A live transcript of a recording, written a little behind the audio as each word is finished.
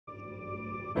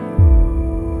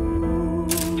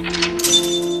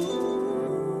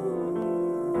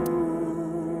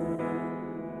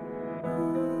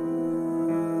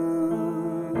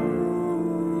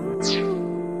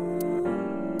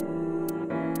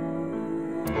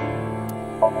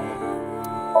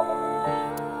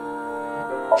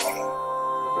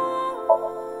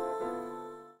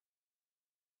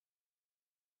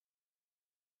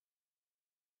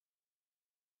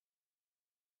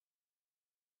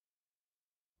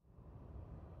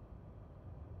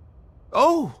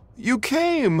Oh, you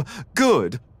came.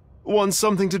 Good. Want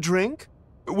something to drink?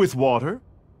 With water?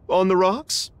 On the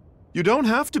rocks? You don't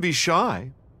have to be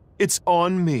shy. It's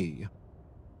on me.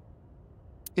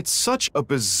 It's such a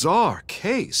bizarre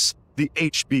case, the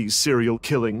HB serial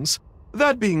killings.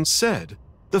 That being said,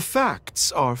 the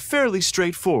facts are fairly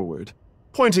straightforward.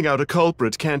 Pointing out a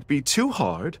culprit can't be too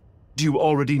hard. Do you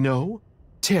already know?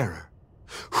 Terror.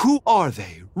 Who are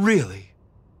they, really?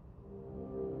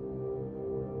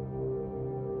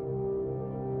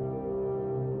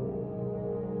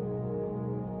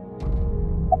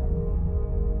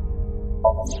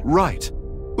 Right.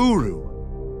 Uru.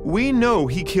 We know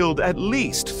he killed at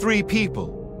least 3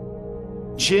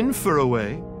 people. Jin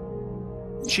Furuwe,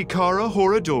 Chikara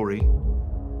Horadori,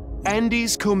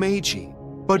 Andes Komeiji.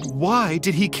 But why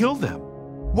did he kill them?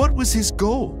 What was his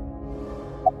goal?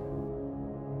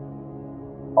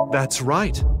 That's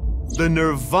right. The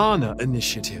nirvanA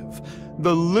initiative.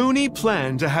 The loony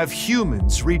plan to have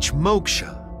humans reach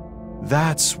moksha.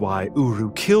 That's why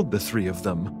Uru killed the 3 of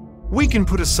them. We can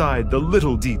put aside the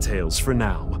little details for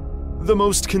now. The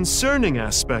most concerning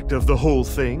aspect of the whole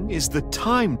thing is the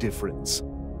time difference.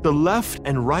 The left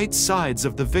and right sides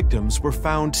of the victims were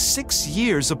found 6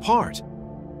 years apart.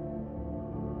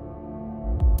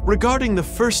 Regarding the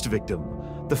first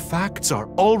victim, the facts are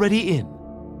already in.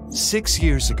 6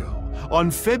 years ago,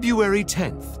 on February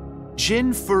 10th,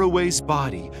 Jin Furuwe's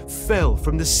body fell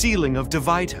from the ceiling of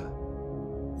Devaita.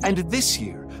 And this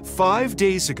year, 5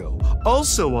 days ago,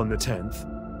 also on the 10th,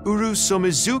 Uru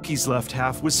Somizuki's left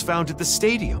half was found at the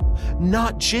stadium,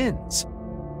 not Jin's.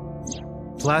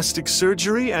 Plastic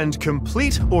surgery and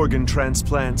complete organ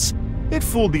transplants. It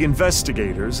fooled the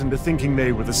investigators into thinking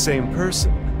they were the same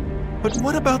person. But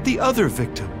what about the other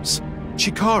victims?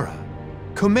 Chikara,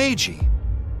 Komeiji,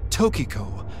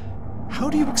 Tokiko. How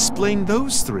do you explain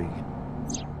those 3?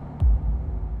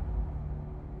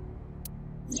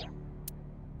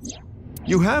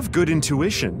 You have good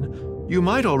intuition. You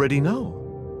might already know.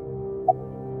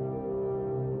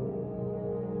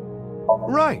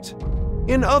 Right.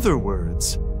 In other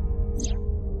words,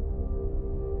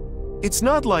 it's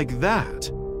not like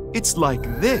that. It's like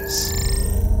this.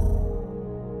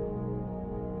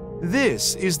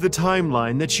 This is the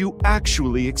timeline that you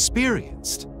actually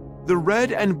experienced. The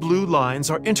red and blue lines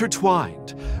are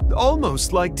intertwined,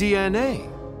 almost like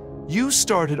DNA. You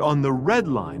started on the red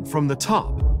line from the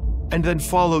top, and then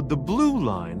followed the blue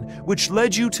line, which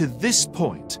led you to this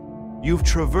point. You've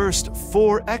traversed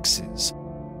 4 X's.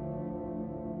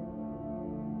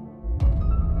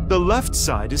 The left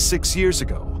side is 6 years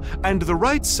ago, and the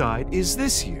right side is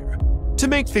this year. To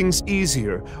make things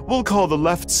easier, we'll call the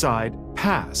left side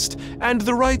past, and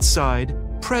the right side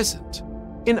present.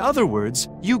 In other words,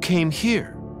 you came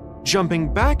here,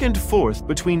 jumping back and forth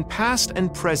between past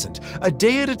and present, a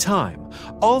day at a time,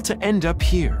 all to end up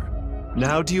here.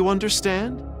 Now do you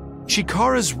understand?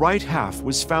 Chikara's right half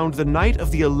was found the night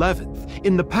of the 11th,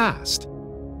 in the past.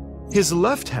 His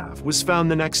left half was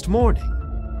found the next morning.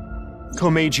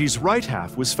 Komeiji's right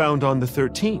half was found on the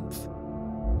 13th.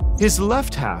 His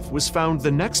left half was found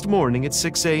the next morning at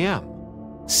 6 a.m.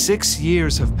 6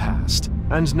 years have passed,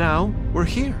 and now we're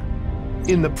here.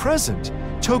 In the present,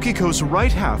 Tokiko's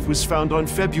right half was found on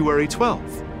February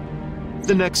 12th.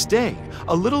 The next day,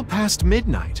 a little past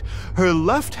midnight, her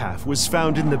left half was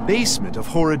found in the basement of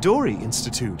Horadori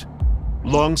Institute.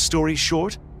 Long story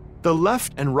short, the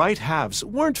left and right halves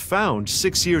weren't found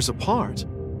 6 years apart.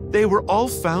 They were all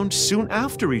found soon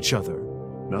after each other.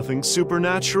 Nothing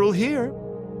supernatural here.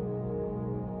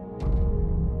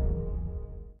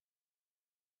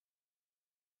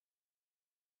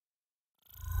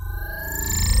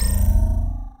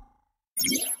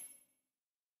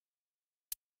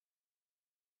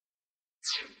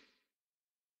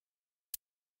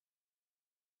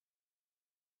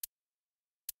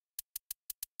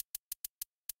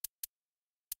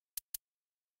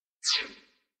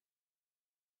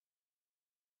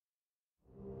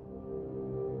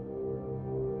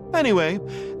 Anyway,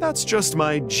 that's just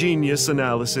my genius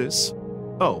analysis.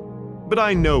 Oh, but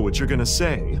I know what you're gonna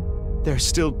say. There's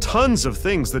still tons of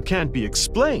things that can't be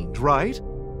explained, right?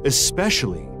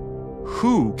 Especially,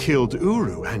 who killed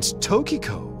Uru and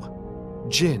Tokiko?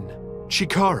 Jin,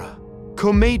 Chikara,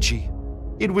 Komeiji.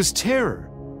 It was Terror,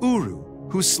 Uru,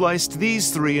 who sliced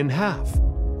these 3 in half.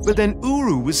 But then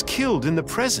Uru was killed in the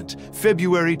present,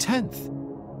 February 10th.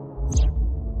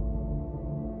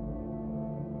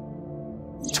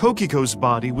 Tokiko's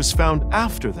body was found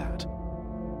after that.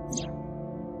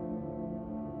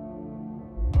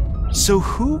 So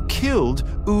who killed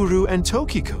Uru and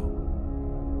Tokiko?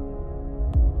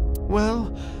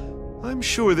 Well, I'm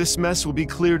sure this mess will be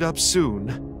cleared up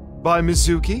soon. By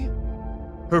Mizuki,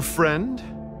 her friend,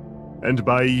 and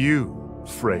by you,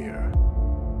 Freyr.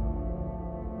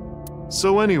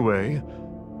 So anyway,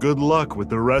 good luck with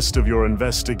the rest of your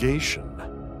investigation.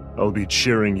 I'll be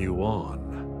cheering you on.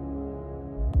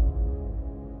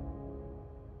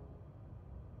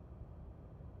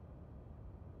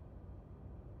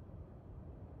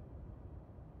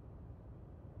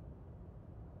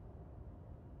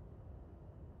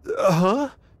 Huh?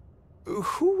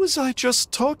 Who was I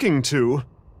just talking to?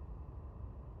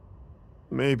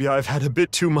 Maybe I've had a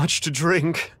bit too much to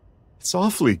drink. It's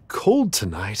awfully cold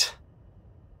tonight.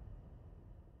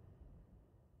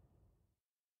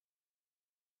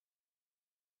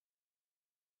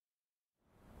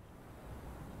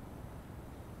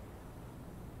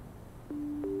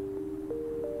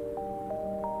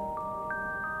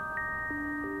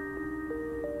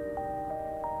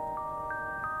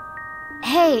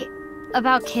 Hey,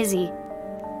 about Kizzy.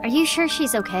 Are you sure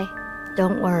she's okay?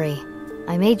 Don't worry.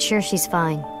 I made sure she's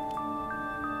fine.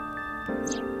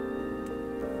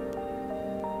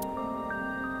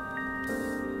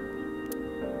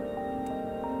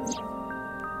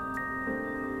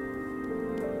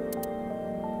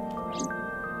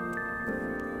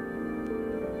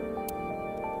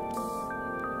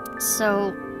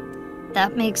 So,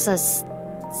 that makes us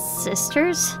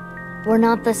sisters? We're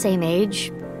not the same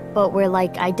age, but we're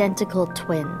like identical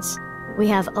twins. We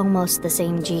have almost the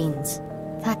same genes.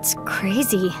 That's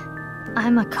crazy.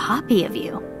 I'm a copy of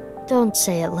you. Don't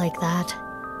say it like that.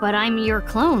 But I'm your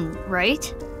clone,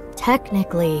 right?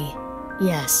 Technically,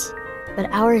 yes. But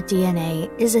our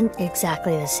DNA isn't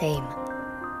exactly the same.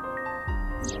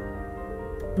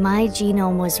 My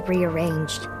genome was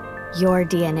rearranged. Your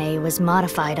DNA was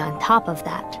modified on top of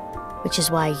that, which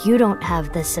is why you don't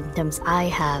have the symptoms I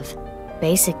have.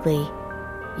 Basically,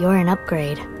 you're an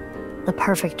upgrade. The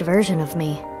perfect version of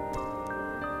me.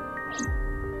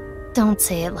 Don't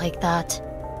say it like that.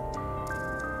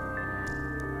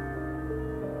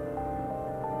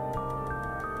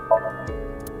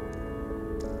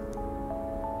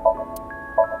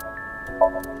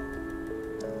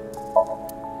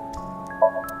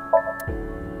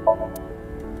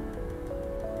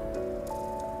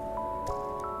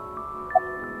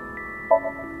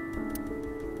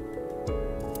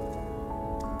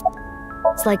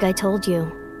 It's like I told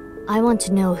you. I want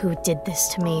to know who did this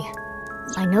to me.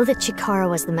 I know that Chikara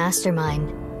was the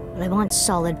mastermind, but I want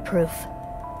solid proof.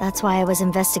 That's why I was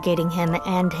investigating him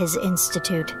and his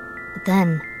institute. But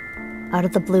then, out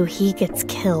of the blue, he gets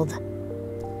killed.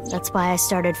 That's why I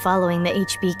started following the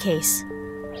HB case.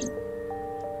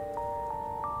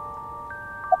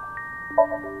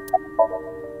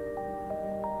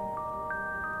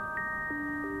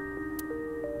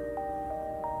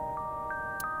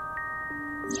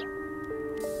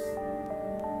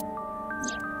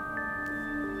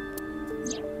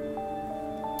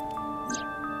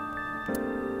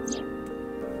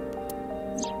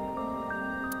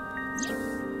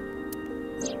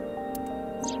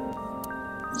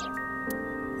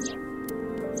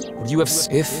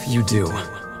 If you do,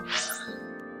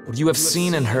 what you have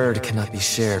seen and heard cannot be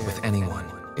shared with anyone.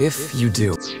 If you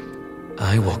do,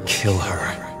 I will kill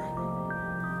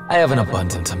her. I have an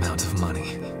abundant amount of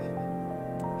money.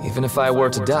 Even if I were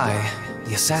to die,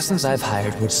 the assassins I've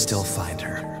hired would still find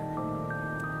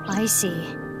her. I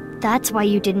see. That's why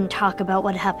you didn't talk about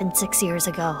what happened 6 years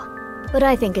ago. But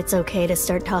I think it's okay to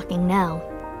start talking now.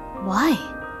 Why?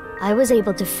 I was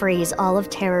able to freeze all of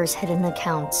Terror's hidden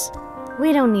accounts.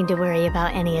 We don't need to worry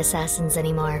about any assassins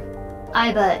anymore.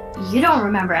 I bet you don't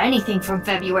remember anything from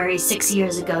February 6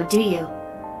 years ago, do you?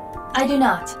 I do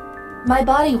not. My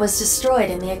body was destroyed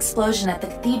in the explosion at the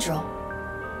cathedral.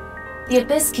 The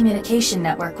Abyss communication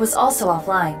network was also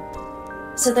offline,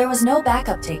 so there was no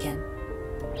backup taken.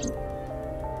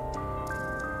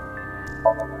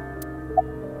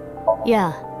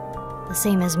 Yeah, the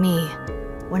same as me.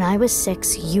 When I was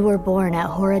 6, you were born at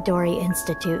Horadori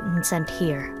Institute and sent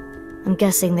here. I'm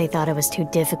guessing they thought it was too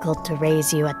difficult to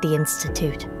raise you at the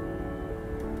Institute.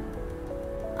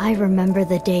 I remember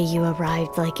the day you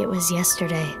arrived like it was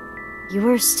yesterday. You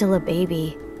were still a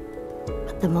baby.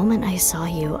 But the moment I saw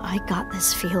you, I got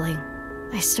this feeling.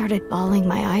 I started bawling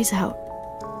my eyes out.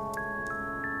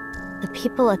 The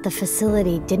people at the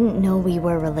facility didn't know we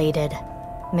were related.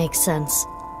 Makes sense.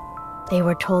 They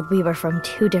were told we were from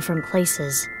 2 different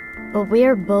places. But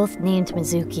we're both named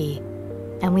Mizuki,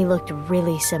 and we looked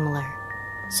really similar.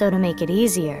 So to make it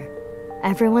easier,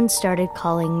 everyone started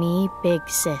calling me Big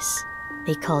Sis.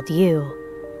 They called you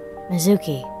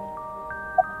Mizuki.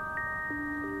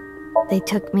 They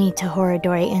took me to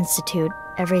Horadori Institute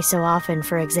every so often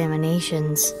for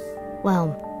examinations.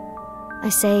 Well, I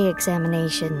say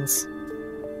examinations.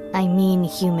 I mean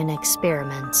human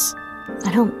experiments.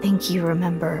 I don't think you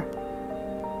remember,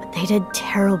 but they did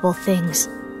terrible things.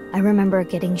 I remember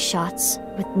getting shots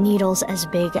with needles as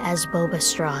big as boba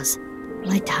straws.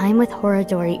 My time with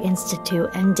Horadori Institute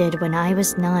ended when I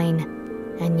was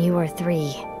 9, and you were 3.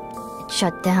 It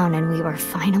shut down and we were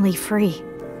finally free.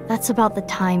 That's about the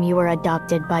time you were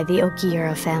adopted by the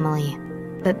Okiura family.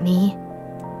 But me?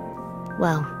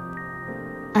 Well,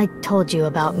 I told you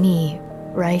about me,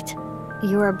 right?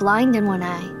 You were blind in one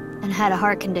eye and had a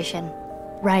heart condition.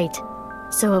 Right.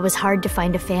 So it was hard to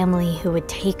find a family who would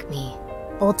take me.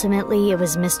 Ultimately, it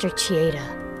was Mr.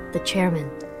 Chieda, the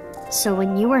chairman. So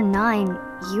when you were 9,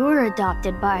 you were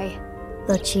adopted by...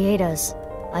 The Chiedas.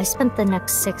 I spent the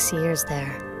next 6 years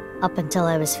there. Up until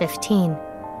I was 15,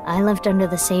 I lived under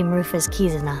the same roof as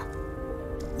Kizuna.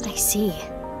 I see.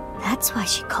 That's why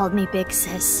she called me Big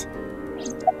Sis.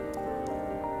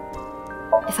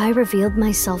 If I revealed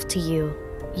myself to you,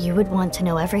 you would want to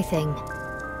know everything.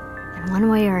 And one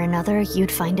way or another,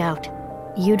 you'd find out.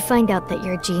 You'd find out that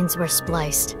your genes were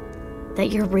spliced.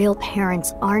 That your real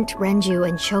parents aren't Renju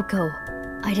and Shoko.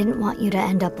 I didn't want you to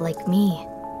end up like me.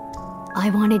 I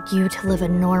wanted you to live a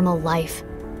normal life.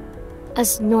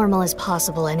 As normal as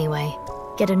possible anyway.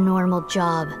 Get a normal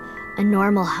job, a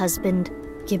normal husband,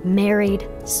 get married,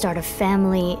 start a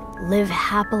family, live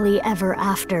happily ever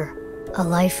after. A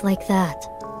life like that.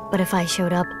 But if I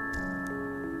showed up,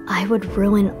 I would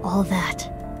ruin all that.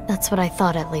 That's what I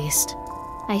thought, at least.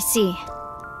 I see.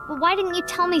 Well, why didn't you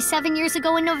tell me 7 years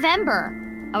ago in November?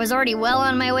 I was already well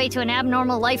on my way to an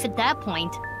abnormal life at that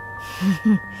point.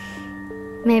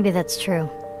 Maybe that's true.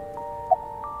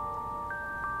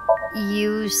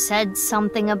 You said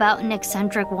something about an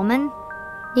eccentric woman?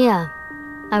 Yeah,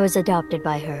 I was adopted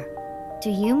by her. Do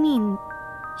you mean...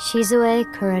 Shizue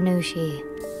Kuranushi.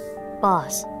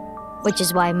 Boss. Which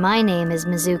is why my name is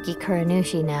Mizuki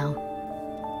Kuranushi now.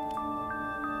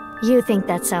 You think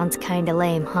that sounds kinda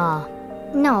lame, huh?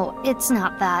 No, it's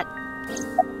not that.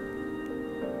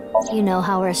 You know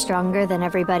how we're stronger than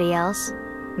everybody else?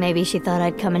 Maybe she thought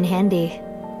I'd come in handy.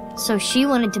 So she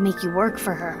wanted to make you work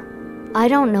for her. I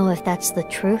don't know if that's the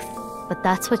truth, but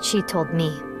that's what she told me.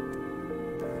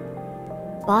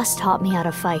 Boss taught me how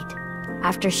to fight.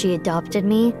 After she adopted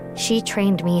me, she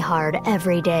trained me hard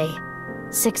every day.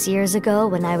 6 years ago,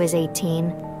 when I was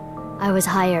 18, I was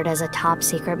hired as a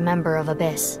top-secret member of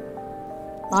Abyss.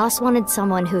 Boss wanted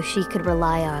someone who she could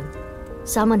rely on.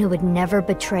 Someone who would never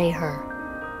betray her.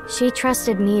 She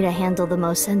trusted me to handle the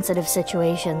most sensitive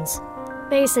situations.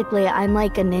 Basically, I'm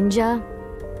like a ninja.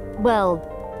 Well,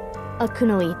 a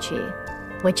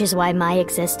kunoichi. Which is why my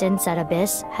existence at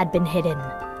Abyss had been hidden.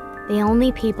 The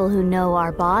only people who know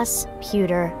are Boss,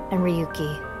 Pewter, and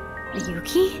Ryuki.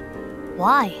 Ryuki?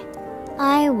 Why?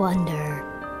 I wonder.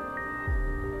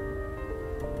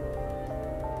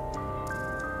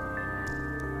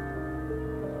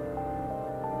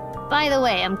 By the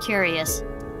way, I'm curious.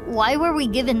 Why were we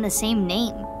given the same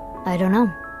name? I don't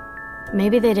know.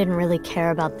 Maybe they didn't really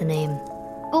care about the name.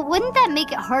 But wouldn't that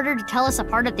make it harder to tell us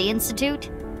apart at the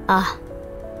Institute? I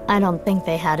don't think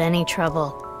they had any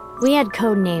trouble. We had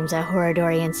code names at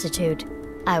Horadori Institute.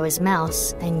 I was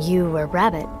Mouse, and you were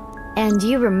Rabbit. And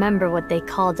you remember what they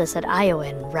called us at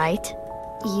Iowan, right?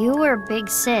 You were Big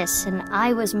Sis, and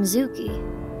I was Mizuki.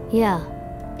 Yeah.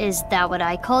 Is that what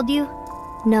I called you?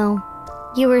 No.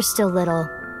 You were still little.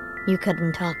 You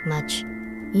couldn't talk much.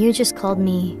 You just called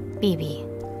me BB.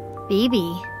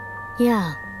 BB?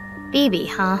 Yeah. BB,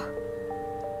 huh?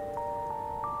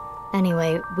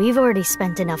 Anyway, we've already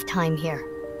spent enough time here.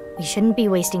 We shouldn't be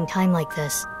wasting time like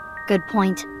this. Good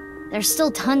point. There's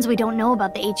still tons we don't know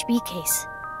about the HB case.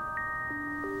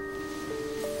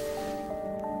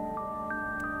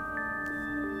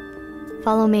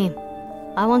 Follow me.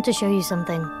 I want to show you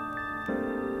something.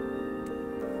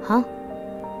 Huh?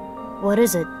 What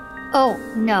is it? Oh,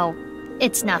 no.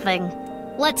 It's nothing.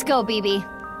 Let's go, BB.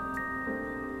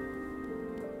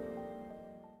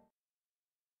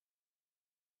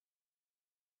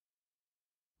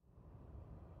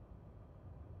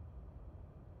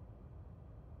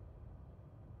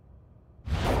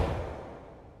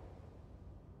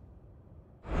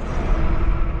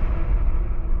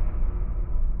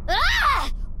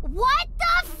 What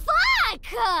the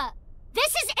fuck?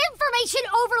 This is information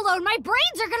overload. My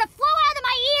brains are gonna flow out of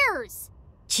my ears.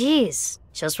 Jeez,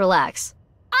 just relax.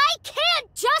 I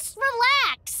can't just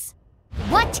relax.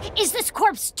 What is this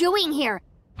corpse doing here?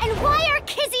 And why are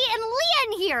Kizzy and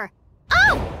Leon here?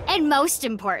 Oh, and most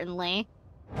importantly,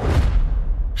 who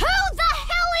the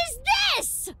hell is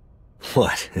this?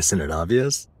 What, isn't it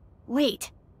obvious?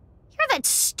 Wait, you're that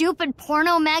stupid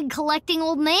porno mag collecting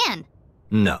old man.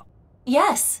 No.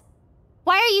 Yes.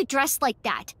 Why are you dressed like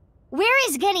that? Where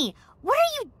is Genny? What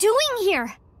are you doing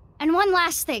here? And one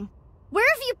last thing. Where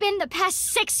have you been the past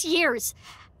 6 years?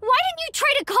 Why didn't you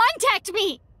try to contact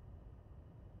me?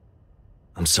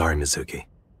 I'm sorry, Mizuki.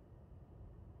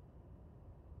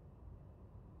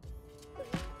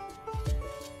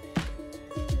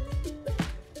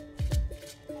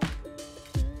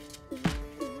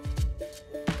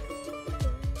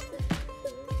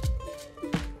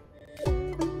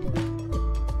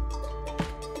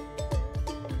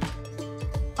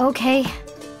 Okay.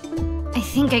 I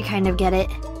think I kind of get it.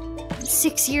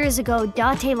 6 years ago,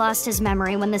 Date lost his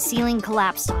memory when the ceiling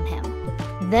collapsed on him.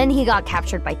 Then he got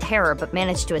captured by terror but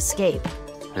managed to escape.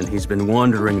 And he's been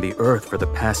wandering the Earth for the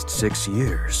past 6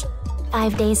 years.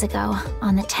 5 days ago,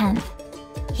 on the 10th,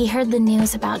 he heard the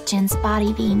news about Jin's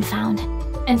body being found.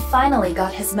 And finally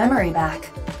got his memory back.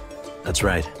 That's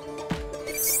right.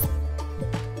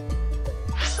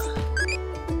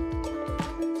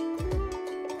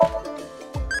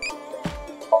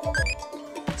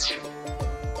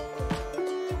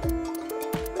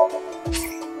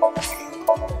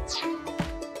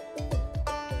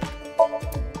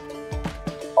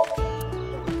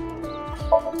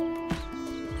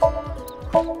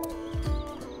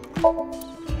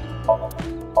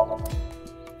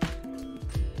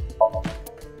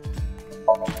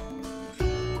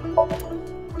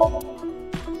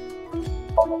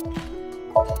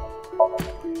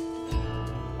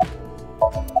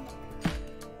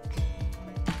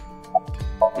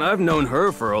 I've known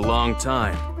her for a long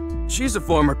time. She's a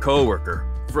former coworker,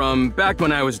 from back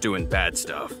when I was doing bad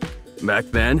stuff. Back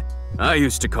then, I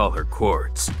used to call her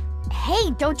Quartz.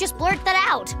 Hey, don't just blurt that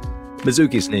out!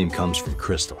 Mizuki's name comes from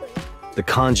crystal. The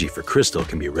kanji for crystal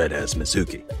can be read as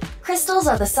Mizuki. Crystals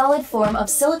are the solid form of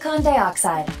silicon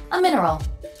dioxide, a mineral.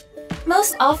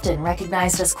 Most often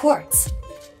recognized as quartz.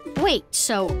 Wait,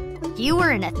 so you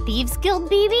were in a Thieves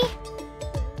Guild, BB?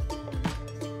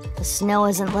 The snow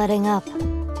isn't letting up.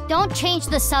 Don't change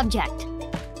the subject.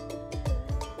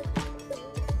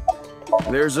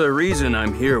 There's a reason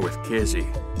I'm here with Kizzy.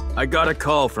 I got a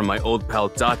call from my old pal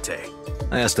Date.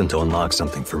 I asked him to unlock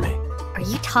something for me. Are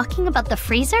you talking about the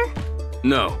freezer?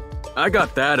 No, I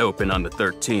got that open on the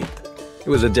 13th. It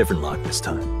was a different lock this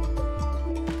time.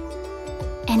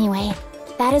 Anyway,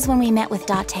 that is when we met with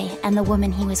Date and the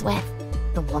woman he was with.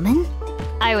 The woman?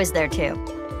 I was there too.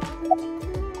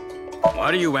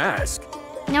 Why do you ask?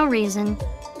 No reason.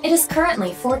 It is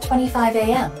currently 4:25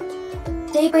 a.m.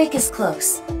 Daybreak is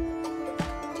close.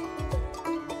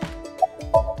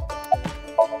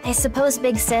 I suppose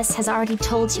Big Sis has already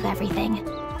told you everything.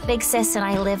 Big Sis and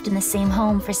I lived in the same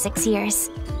home for 6 years.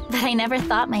 But I never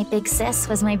thought my Big Sis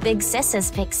was my Big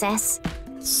Sis's Big Sis.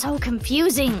 So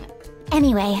confusing.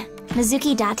 Anyway,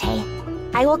 Mizuki Date,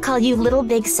 I will call you Little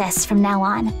Big Sis from now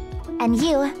on. And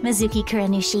you, Mizuki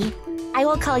Kuranushi, I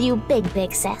will call you Big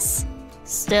Big Sis.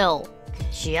 Still,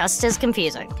 just as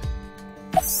confusing.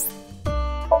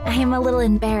 I am a little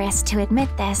embarrassed to admit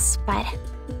this, but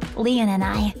Leon and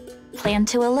I plan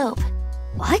to elope.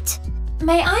 What?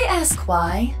 May I ask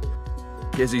why?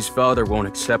 Kizzy's father won't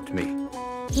accept me.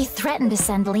 He threatened to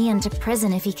send Leon to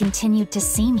prison if he continued to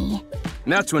see me.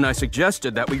 And that's when I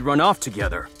suggested that we run off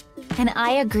together. And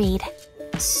I agreed.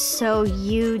 So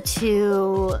you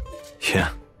two... Yeah.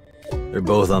 They're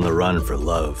both on the run for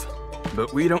love.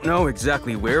 But we don't know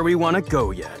exactly where we want to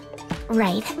go yet.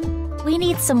 Right. We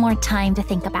need some more time to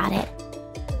think about it.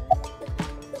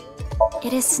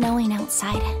 It is snowing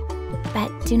outside, but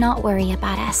do not worry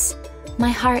about us. My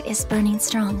heart is burning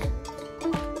strong.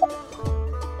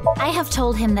 I have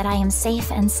told him that I am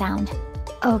safe and sound.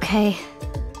 Okay.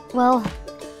 Well,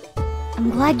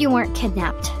 I'm glad you weren't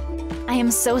kidnapped. I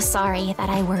am so sorry that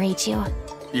I worried you.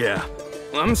 Yeah.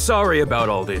 I'm sorry about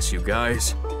all this, you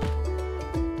guys.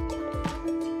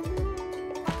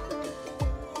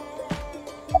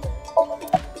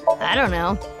 I don't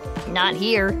know. Not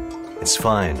here. It's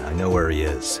fine, I know where he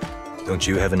is. Don't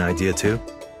you have an idea too?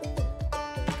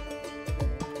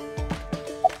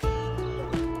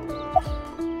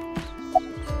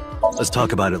 Let's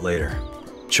talk about it later.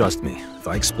 Trust me, if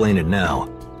I explain it now,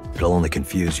 it'll only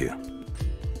confuse you.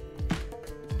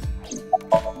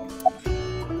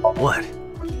 What?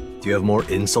 Do you have more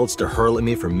insults to hurl at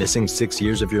me for missing 6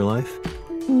 years of your life?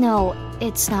 No,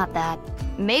 it's not that.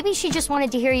 Maybe she just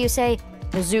wanted to hear you say,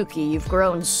 Mizuki, you've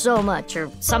grown so much,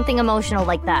 or something emotional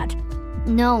like that.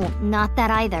 No, not that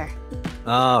either.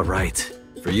 Ah, right.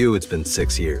 For you, it's been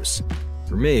 6 years.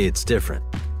 For me, it's different.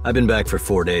 I've been back for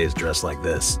 4 days dressed like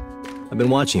this. I've been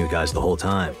watching you guys the whole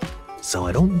time, so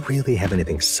I don't really have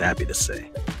anything sappy to say.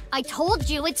 I told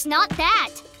you it's not that!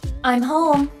 I'm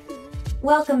home.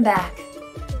 Welcome back.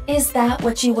 Is that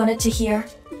what you wanted to hear?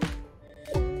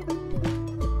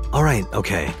 Alright,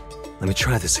 okay. Let me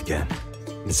try this again.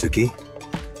 Mizuki?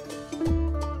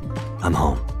 I'm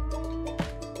home.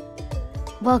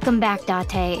 Welcome back,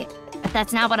 Date. But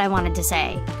that's not what I wanted to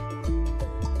say.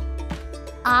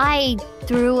 I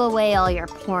threw away all your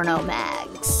porno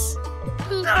mags.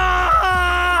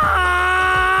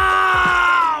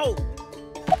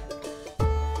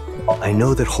 I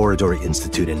know that Horodori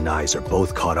Institute and NICE are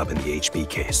both caught up in the HB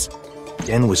case.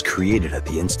 Den was created at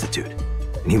the Institute,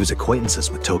 and he was acquaintances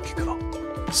with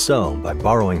Tokiko. So, by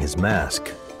borrowing his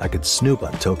mask, I could snoop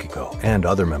on Tokiko and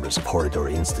other members of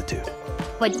Horodori Institute.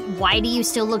 But why do you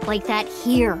still look like that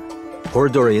here?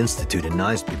 Horodori Institute and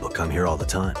NICE people come here all the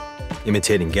time.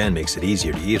 Imitating Gen makes it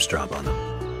easier to eavesdrop on them.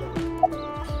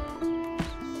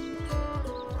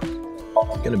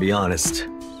 Gonna be honest,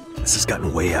 this has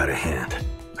gotten way out of hand.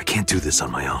 I can't do this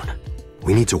on my own.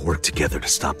 We need to work together to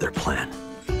stop their plan.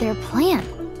 Their plan?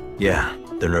 Yeah,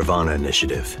 their nirvanA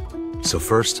initiative. So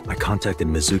first, I contacted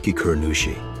Mizuki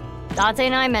Kuranushi. Date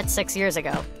and I met 6 years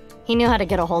ago. He knew how to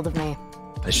get a hold of me.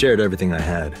 I shared everything I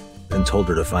had, then told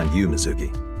her to find you,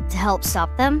 Mizuki. To help stop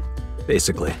them?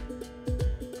 Basically.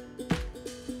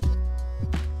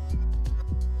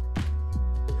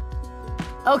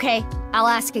 Okay, I'll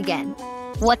ask again.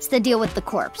 What's the deal with the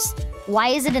corpse? Why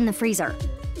is it in the freezer?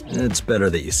 It's better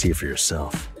that you see for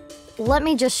yourself. Let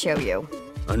me just show you.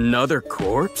 Another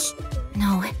corpse?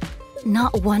 No,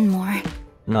 not one more.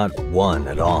 Not one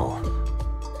at all.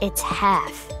 It's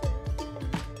half.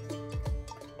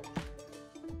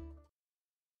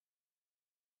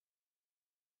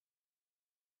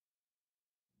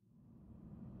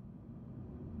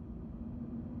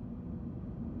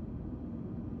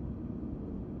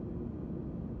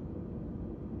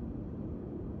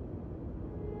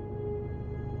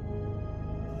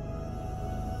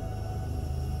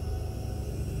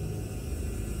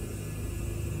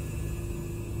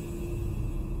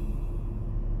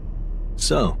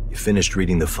 So, you finished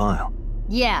reading the file?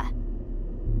 Yeah.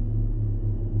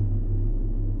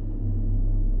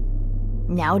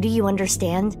 Now do you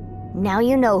understand? Now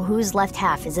you know whose left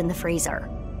half is in the freezer.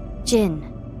 Jin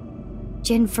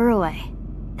Furue.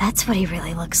 That's what he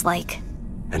really looks like.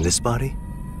 And this body?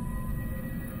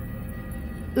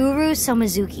 Uru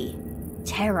Somizuki.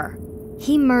 Terror.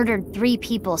 He murdered 3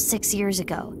 people 6 years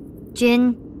ago.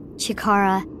 Jin,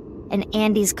 Chikara, and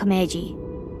Andy's Kameji.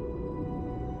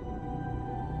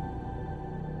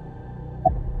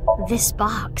 This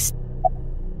box.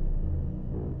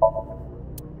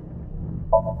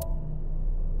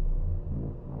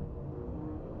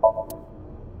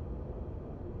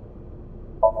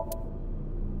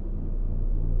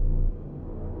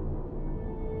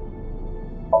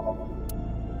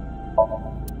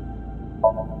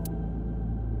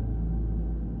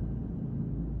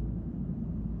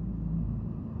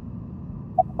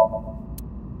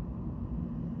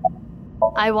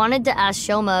 I wanted to ask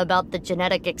Shoma about the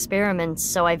genetic experiments,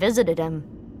 so I visited him.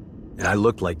 And I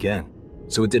looked like Gen,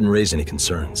 so it didn't raise any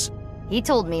concerns. He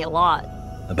told me a lot.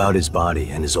 About his body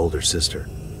and his older sister.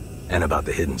 And about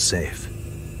the hidden safe.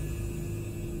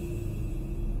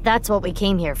 That's what we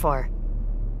came here for.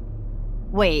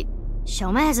 Wait,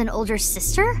 Shoma has an older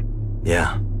sister?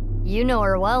 Yeah. You know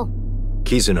her well.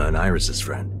 Kizuna and Iris's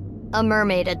friend. A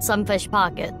mermaid at Sunfish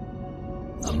Pocket.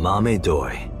 A mame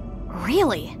doi.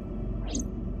 Really?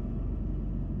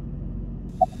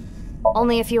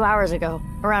 Only a few hours ago,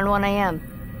 around 1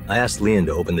 AM. I asked Leon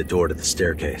to open the door to the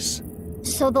staircase.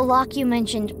 So the lock you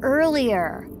mentioned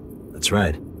earlier. That's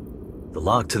right. The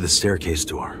lock to the staircase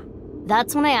door.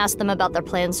 That's when I asked them about their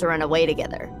plans to run away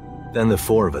together. Then the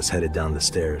 4 of us headed down the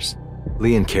stairs.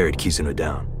 Leon carried Kizuna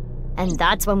down. And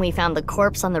that's when we found the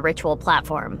corpse on the ritual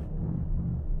platform.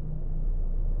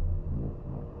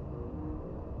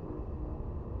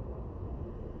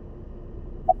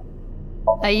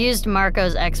 I used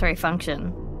Marco's X-ray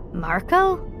function.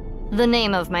 Marco? The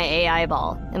name of my AI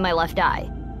ball in my left eye.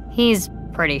 He's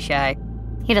pretty shy.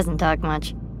 He doesn't talk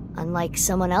much. Unlike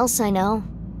someone else I know.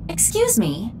 Excuse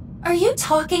me, are you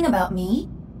talking about me?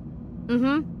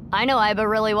 Mm-hmm. I know Iba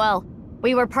really well.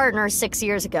 We were partners 6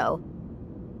 years ago.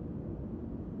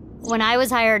 When I was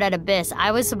hired at Abyss,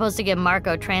 I was supposed to get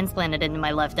Marco transplanted into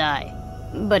my left eye.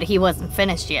 But he wasn't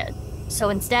finished yet. So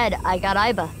instead, I got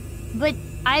Iba. But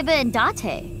Iba and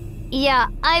Date. Yeah,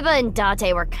 Iba and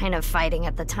Date were kind of fighting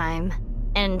at the time.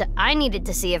 And I needed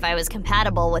to see if I was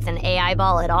compatible with an AI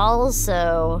ball at all,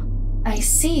 so... I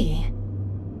see.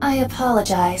 I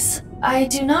apologize. I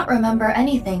do not remember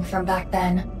anything from back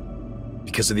then.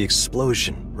 Because of the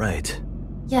explosion, right?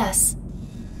 Yes.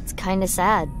 It's kinda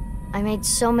sad. I made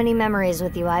so many memories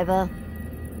with you, Iva.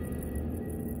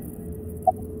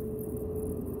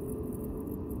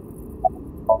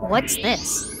 What's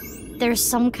this? There's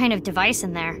some kind of device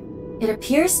in there. It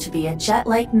appears to be a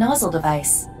jet-like nozzle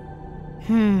device.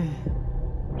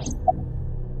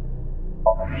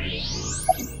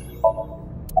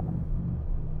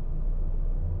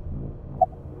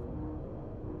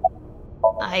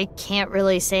 I can't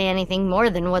really say anything more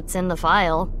than what's in the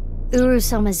file. Uru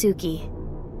Mizuki.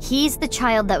 He's the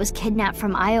child that was kidnapped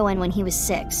from Iowan when he was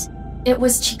 6. It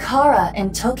was Chikara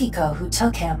and Tokiko who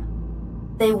took him.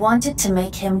 They wanted to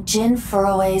make him Jin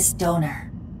Furue's donor.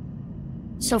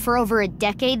 So for over a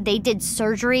decade, they did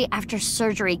surgery after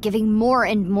surgery, giving more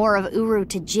and more of Uru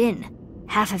to Jin.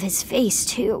 Half of his face,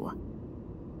 too.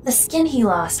 The skin he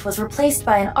lost was replaced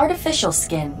by an artificial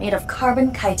skin made of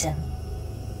carbon chitin.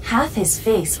 Half his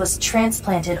face was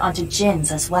transplanted onto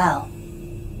Jin's as well.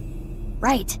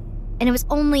 Right. And it was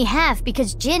only half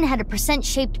because Jin had a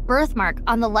percent-shaped birthmark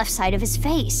on the left side of his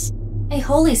face. A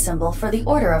holy symbol for the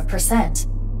Order of Percent.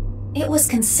 It was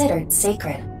considered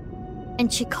sacred. And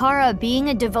Chikara, being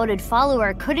a devoted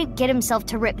follower, couldn't get himself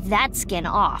to rip that skin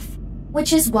off.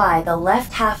 Which is why the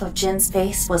left half of Jin's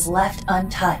face was left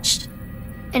untouched.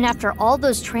 And after all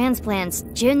those transplants,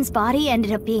 Jin's body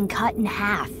ended up being cut in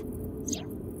half.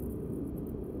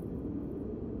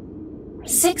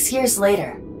 6 years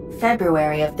later,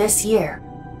 February of this year,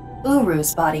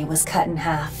 Uru's body was cut in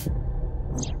half.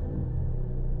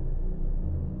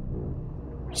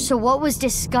 So what was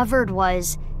discovered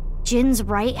was Jin's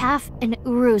right half and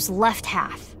Uru's left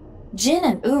half. Jin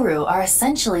and Uru are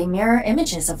essentially mirror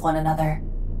images of one another.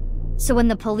 So when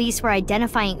the police were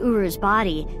identifying Uru's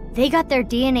body, they got their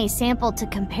DNA sample to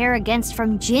compare against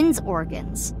from Jin's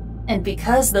organs. And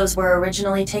because those were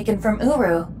originally taken from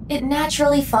Uru, it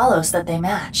naturally follows that they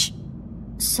match.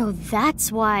 So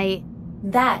that's why...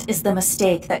 That is the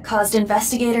mistake that caused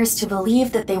investigators to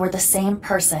believe that they were the same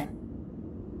person.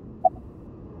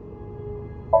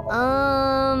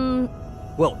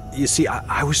 Well, you see,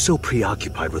 I was so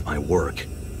preoccupied with my work.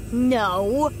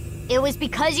 No. It was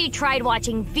because you tried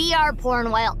watching VR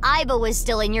porn while Iva was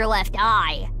still in your left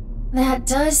eye. That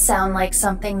does sound like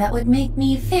something that would make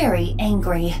me very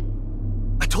angry.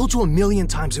 I told you a million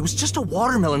times, it was just a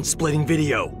watermelon splitting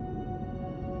video.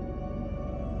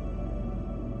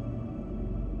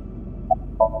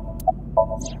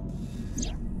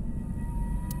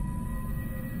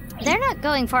 They're not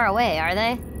going far away, are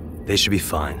they? They should be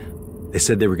fine. They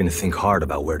said they were going to think hard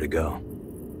about where to go.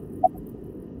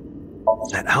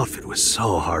 That outfit was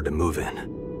so hard to move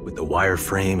in, with the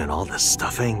wireframe and all the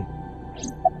stuffing.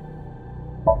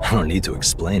 I don't need to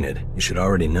explain it. You should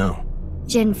already know.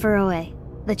 Jin Furue,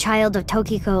 the child of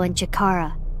Tokiko and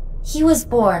Chikara. He was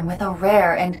born with a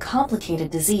rare and complicated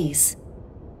disease.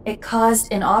 It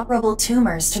caused inoperable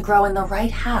tumors to grow in the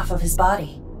right half of his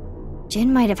body.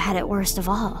 Jin might have had it worst of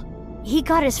all. He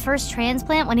got his first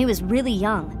transplant when he was really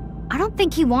young. I don't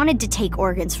think he wanted to take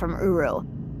organs from Uru.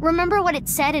 Remember what it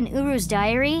said in Uru's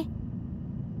diary?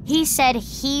 He said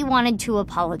he wanted to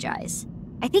apologize.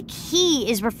 I think he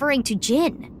is referring to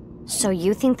Jin. So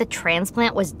you think the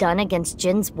transplant was done against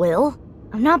Jin's will?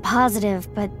 I'm not positive,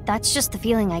 but that's just the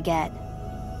feeling I get.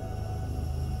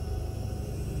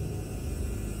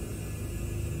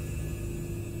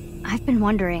 I've been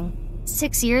wondering,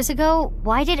 6 years ago,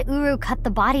 why did Uru cut the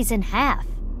bodies in half?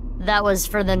 That was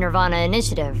for the nirvanA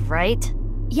initiative, right?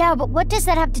 Yeah, but what does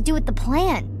that have to do with the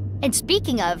plan? And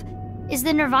speaking of, is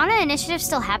the nirvanA initiative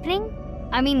still happening?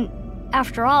 I mean,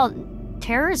 after all,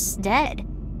 Terror's dead.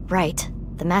 Right.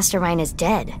 The mastermind is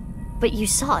dead. But you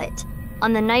saw it.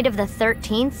 On the night of the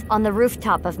 13th, on the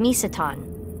rooftop of Misaton.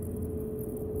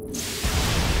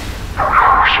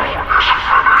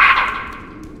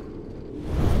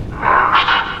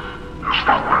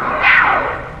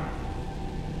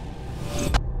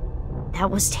 That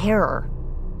was Terror.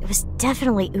 It was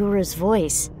definitely Uru's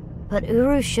voice. But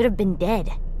Uru should have been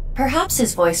dead. Perhaps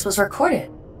his voice was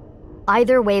recorded.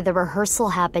 Either way, the rehearsal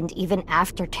happened even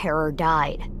after Terror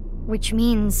died. Which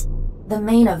means... the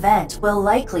main event will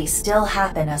likely still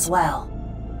happen as well.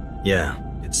 Yeah,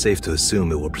 it's safe to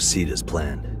assume it will proceed as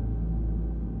planned.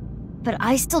 But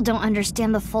I still don't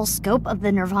understand the full scope of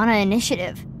the nirvanA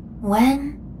initiative.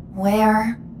 When?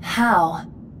 Where? How?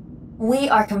 We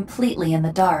are completely in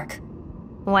the dark.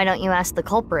 Why don't you ask the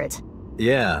culprit?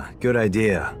 Yeah, good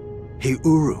idea. Hey,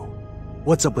 Uru,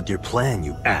 what's up with your plan,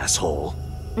 you asshole?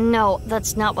 No,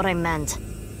 that's not what I meant.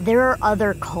 There are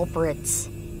other culprits.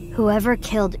 Whoever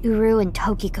killed Uru and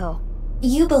Tokiko.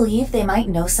 You believe they might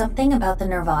know something about the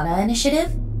nirvanA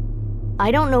initiative?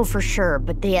 I don't know for sure,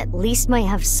 but they at least might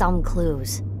have some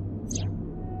clues.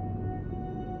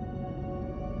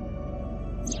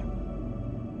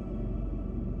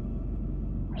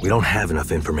 We don't have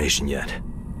enough information yet.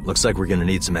 Looks like we're gonna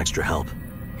need some extra help.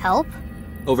 Help?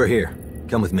 Over here.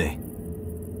 Come with me.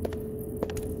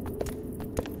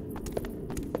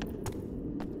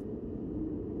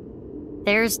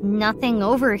 There's nothing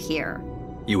over here.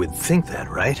 You would think that,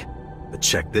 right? But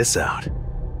check this out.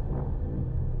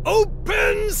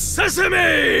 Open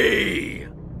sesame!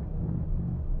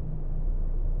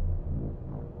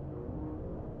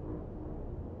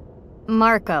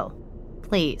 Marco,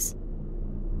 please.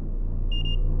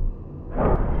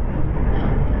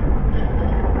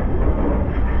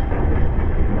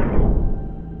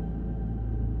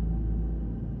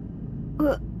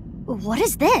 What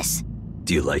is this?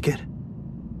 Do you like it?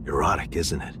 Erotic,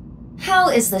 isn't it? How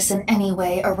is this in any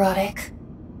way erotic?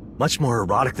 Much more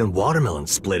erotic than watermelon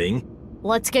splitting.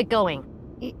 Let's get going.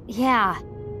 Yeah.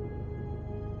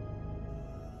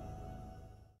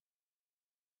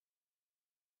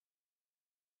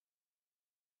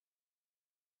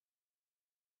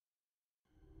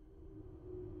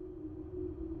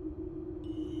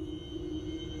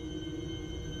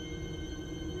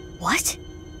 What?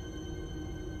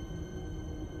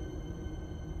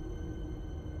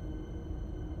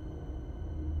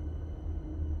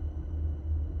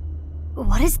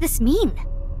 What does this mean?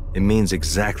 It means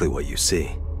exactly what you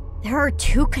see. There are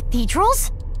 2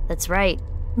 cathedrals? That's right.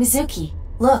 Mizuki,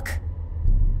 look.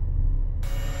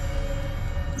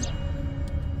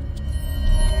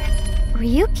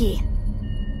 Ryuki.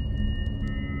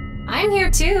 I'm here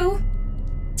too.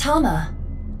 Tama.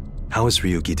 How is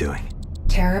Ryuki doing?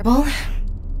 Terrible.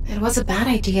 It was a bad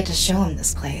idea to show him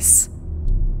this place.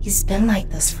 He's been like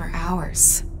this for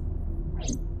hours.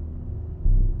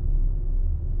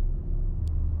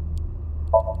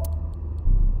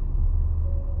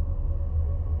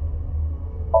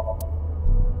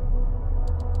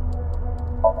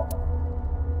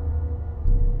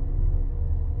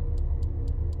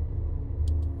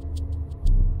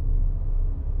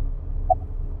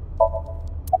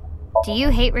 Do you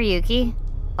hate Ryuki?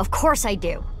 Of course I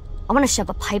do. I want to shove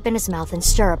a pipe in his mouth and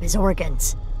stir up his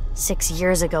organs. 6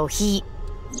 years ago,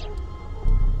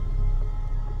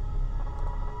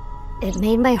 It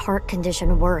made my heart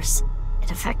condition worse. It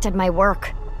affected my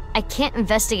work. I can't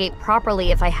investigate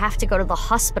properly if I have to go to the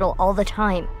hospital all the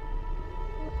time.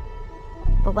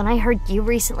 But when I heard you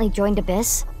recently joined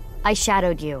Abyss, I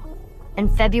shadowed you.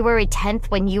 And February 10th,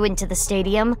 when you went to the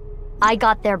stadium, I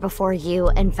got there before you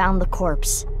and found the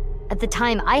corpse. At the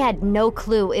time, I had no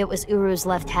clue it was Uru's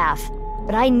left half,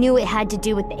 but I knew it had to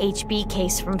do with the HB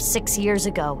case from 6 years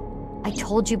ago. I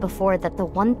told you before that the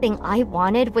one thing I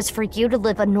wanted was for you to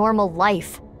live a normal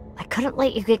life. I couldn't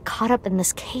let you get caught up in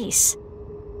this case.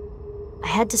 I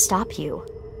had to stop you.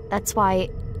 That's why...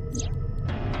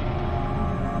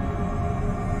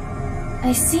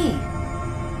 I see.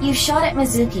 You shot at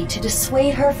Mizuki to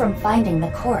dissuade her from finding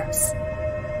the corpse.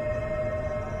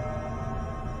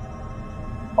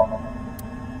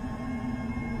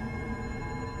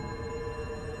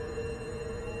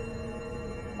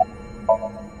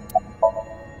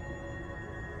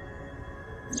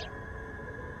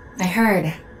 I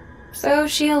heard. So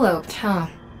she eloped, huh?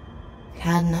 It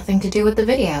had nothing to do with the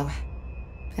video.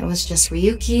 It was just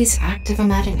Ryuki's active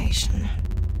imagination.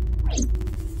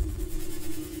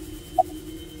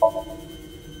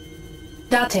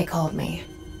 Date called me.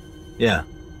 Yeah.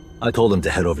 I told him to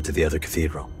head over to the other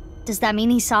cathedral. Does that mean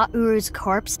he saw Uru's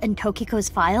corpse and Tokiko's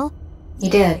file? He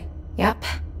did, yep.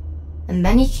 And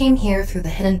then he came here through the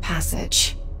hidden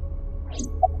passage.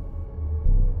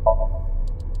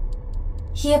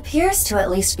 He appears to at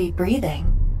least be breathing.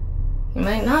 He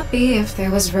might not be if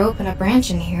there was rope and a branch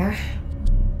in here.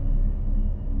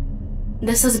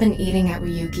 This has been eating at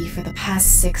Ryuki for the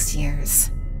past 6 years.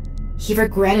 He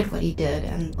regretted what he did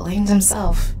and blamed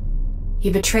himself. He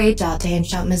betrayed Date and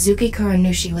shot Mizuki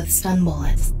Kuranushi with stun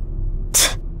bullets.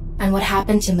 And what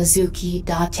happened to Mizuki,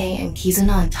 Date, and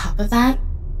Kizuna on top of that?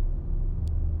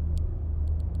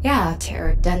 Yeah,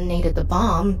 Terror detonated the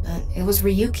bomb, but it was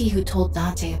Ryuki who told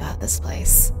Date about this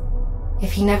place.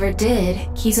 If he never did,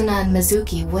 Kizuna and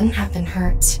Mizuki wouldn't have been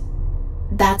hurt.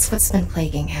 That's what's been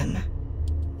plaguing him.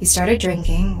 He started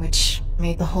drinking, which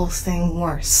made the whole thing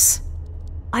worse.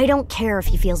 I don't care if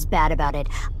he feels bad about it.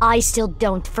 I still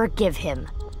don't forgive him.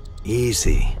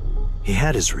 Easy. He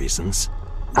had his reasons.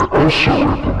 I also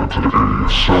implemented a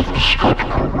self-destruct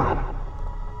program.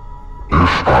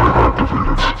 If I activate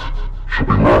it, she'll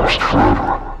be lost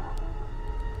forever.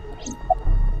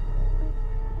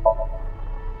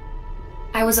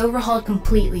 I was overhauled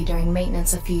completely during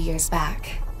maintenance a few years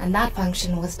back, and that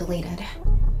function was deleted.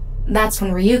 That's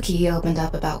when Ryuki opened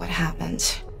up about what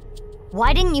happened.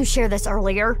 Why didn't you share this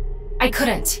earlier? I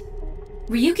couldn't.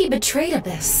 Ryuki betrayed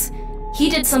Abyss. He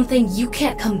did something you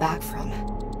can't come back from.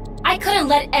 I couldn't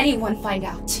let anyone find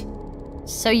out.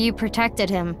 So you protected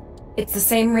him? It's the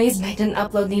same reason I didn't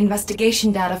upload the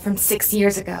investigation data from 6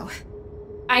 years ago.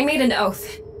 I made an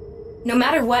oath. No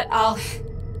matter what,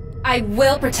 I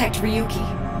will protect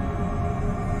Ryuki.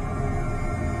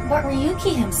 But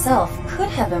Ryuki himself could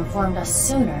have informed us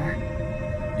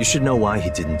sooner. You should know why he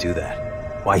didn't do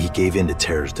that. Why he gave in to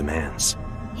Terror's demands.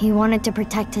 He wanted to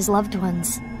protect his loved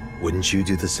ones. Wouldn't you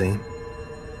do the same?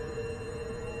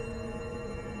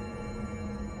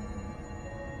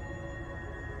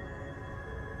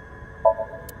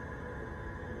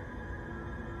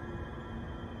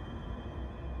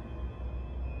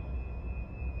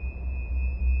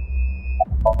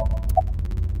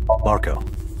 Marco,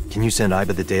 can you send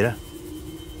Iba the data?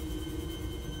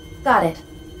 Got it.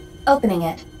 Opening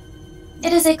it.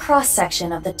 It is a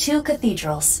cross-section of the 2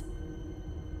 cathedrals.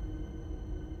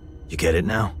 You get it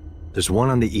now? There's one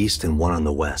on the east and one on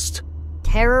the west.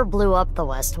 Terror blew up the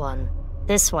west one.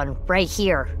 This one, right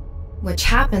here. Which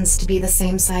happens to be the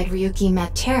same side Ryuki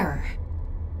met Terror.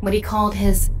 What he called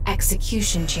his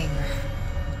execution chamber.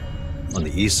 On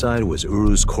the east side was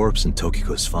Uru's corpse and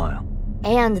Tokiko's file.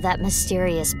 And that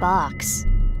mysterious box.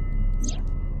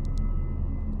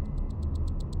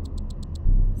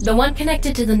 The one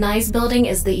connected to the Nyes building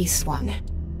is the east one.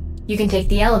 You can take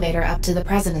the elevator up to the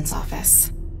president's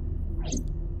office.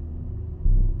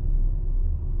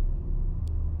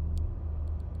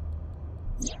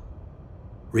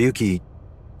 Ryuki,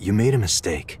 you made a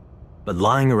mistake. But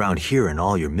lying around here in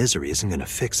all your misery isn't gonna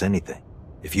fix anything.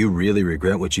 If you really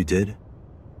regret what you did,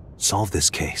 solve this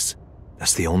case.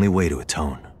 That's the only way to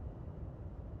atone.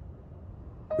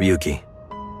 Ryuki,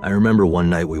 I remember one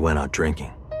night we went out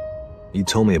drinking. You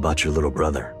told me about your little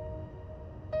brother.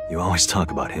 You always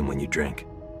talk about him when you drink.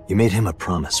 You made him a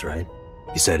promise, right?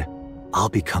 You said, I'll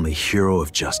become a hero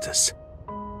of justice.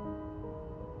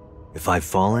 If I've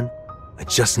fallen, I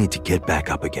just need to get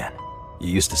back up again. You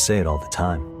used to say it all the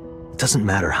time. It doesn't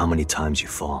matter how many times you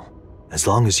fall. As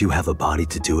long as you have a body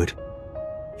to do it,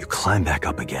 you climb back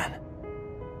up again.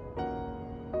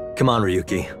 Come on,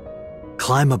 Ryuki.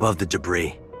 Climb above the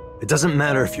debris. It doesn't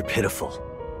matter if you're pitiful.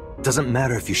 It doesn't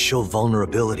matter if you show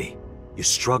vulnerability. You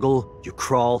struggle, you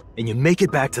crawl, and you make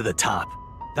it back to the top.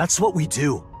 That's what we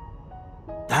do.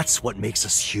 That's what makes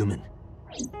us human.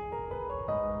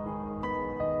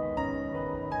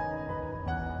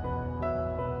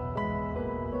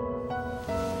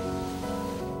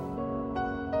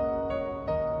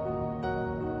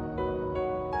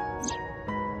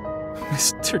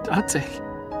 Mr. Date.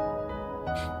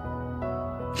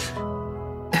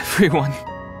 Everyone,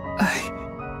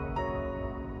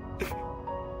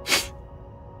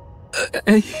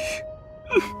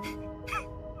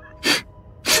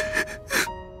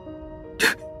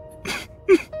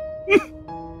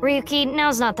 Ryuki,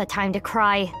 now's not the time to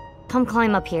cry. Come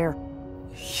climb up here.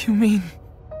 You mean...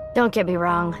 Don't get me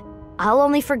wrong. I'll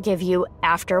only forgive you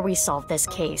after we solve this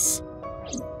case.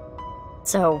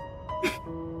 So...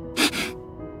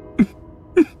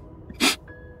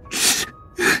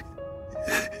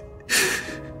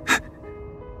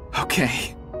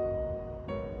 Okay.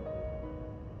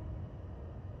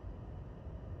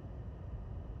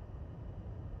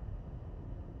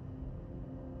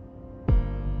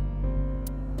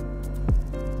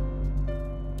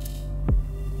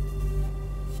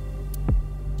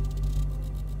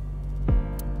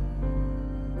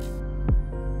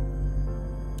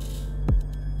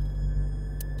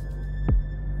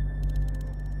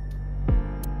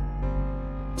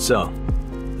 So,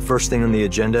 the first thing on the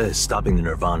agenda is stopping the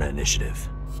nirvanA initiative.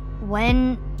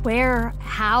 When? Where?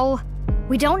 How?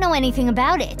 We don't know anything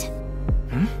about it.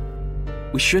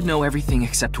 We should know everything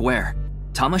except where.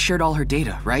 Tama shared all her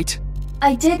data, right?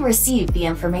 I did receive the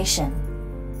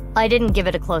information. I didn't give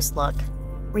it a close look.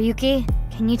 Ryuki,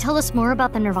 can you tell us more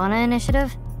about the nirvanA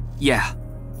initiative? Yeah,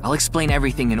 I'll explain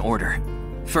everything in order.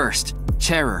 First,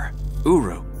 Terror,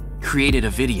 Uru, created a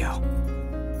video.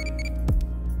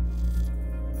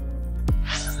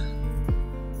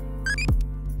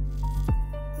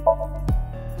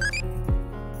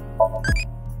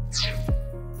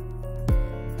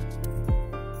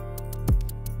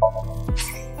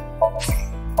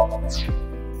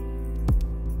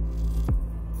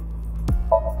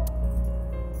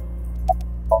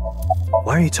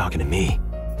 Why are you talking to me?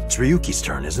 It's Ryuki's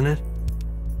turn, isn't it?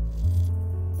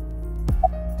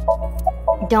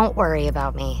 Don't worry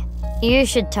about me. You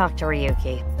should talk to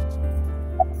Ryuki.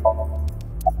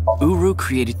 Uru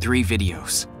created 3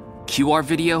 videos. QR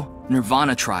video,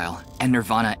 nirvanA trial, and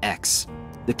nirvanA X.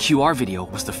 The QR video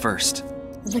was the first.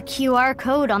 The QR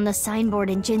code on the signboard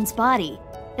in Jin's body.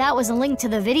 That was a link to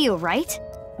the video, right?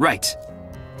 Right.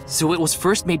 So it was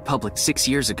first made public 6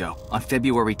 years ago, on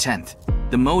February 10th.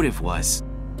 The motive was...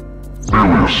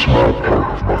 Merely a small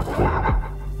part of my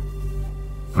plan.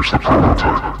 It's the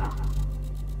prototype.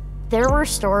 There were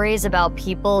stories about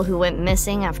people who went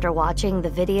missing after watching the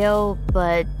video,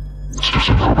 but... It's just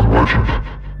an urban legend.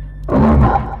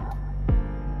 Rumor.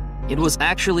 It was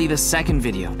actually the second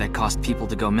video that caused people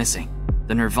to go missing.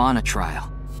 The nirvanA trial.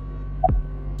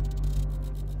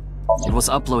 It was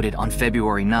uploaded on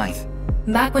February 9th.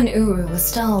 Back when Uru was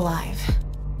still alive.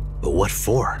 But what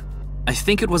for? I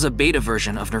think it was a beta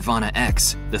version of nirvanA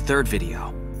X, the third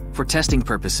video, for testing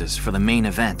purposes for the main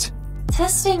event.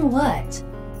 Testing what?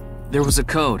 There was a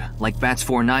code, like BATS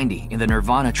 490 in the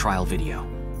nirvanA trial video.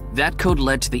 That code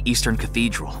led to the Eastern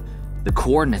Cathedral. The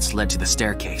coordinates led to the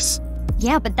staircase.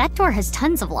 Yeah, but that door has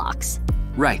tons of locks.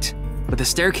 Right, but the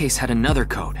staircase had another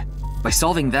code. By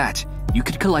solving that, you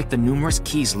could collect the numerous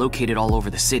keys located all over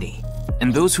the city.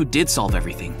 And those who did solve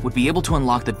everything would be able to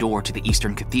unlock the door to the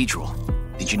Eastern Cathedral.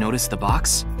 Did you notice the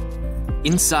box?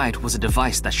 Inside was a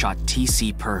device that shot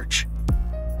TC Purge.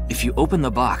 If you open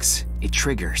the box, it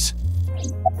triggers.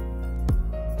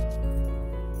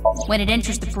 When it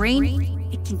enters the brain,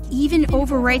 it can even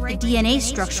overwrite the DNA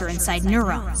structure inside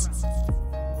neurons.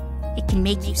 It can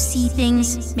make you see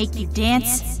things, make you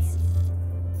dance.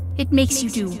 It makes you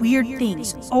do weird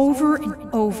things over and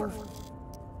over.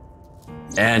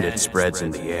 And it spreads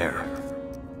in the air.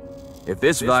 If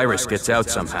this virus gets out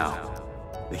somehow,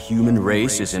 the human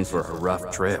race is in for a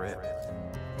rough trip.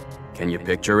 Can you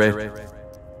picture it?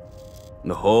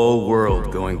 The whole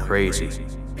world going crazy.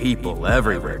 People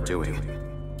everywhere doing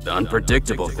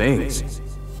unpredictable things.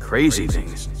 Crazy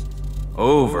things.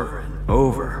 Over and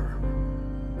over.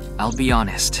 I'll be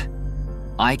honest.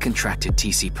 I contracted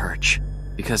TC Purge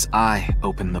because I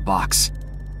opened the box.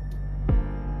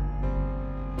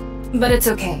 But it's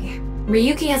okay.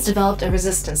 Ryuki has developed a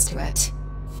resistance to it.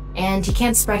 And he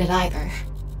can't spread it either.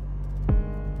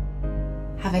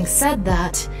 Having said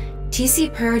that,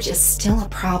 TC Purge is still a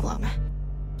problem.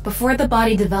 Before the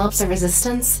body develops a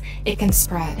resistance, it can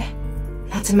spread.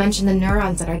 Not to mention the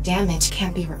neurons that are damaged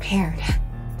can't be repaired.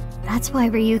 That's why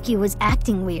Ryuki was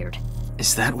acting weird.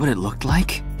 Is that what it looked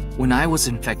like? When I was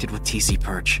infected with TC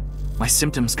Purge, my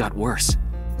symptoms got worse.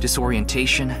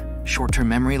 Disorientation, short-term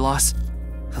memory loss,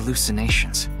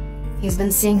 hallucinations. He's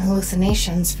been seeing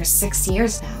hallucinations for 6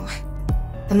 years now.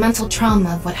 The mental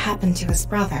trauma of what happened to his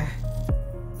brother.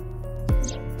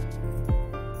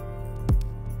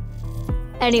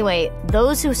 Anyway,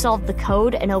 those who solved the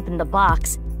code and opened the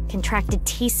box contracted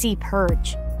TC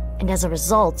Purge, and as a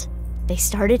result, they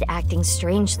started acting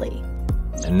strangely.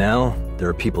 And now, there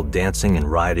are people dancing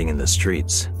and rioting in the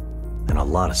streets, and a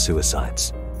lot of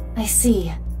suicides. I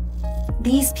see.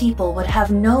 These people would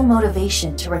have no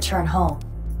motivation to return home.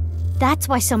 That's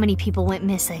why so many people went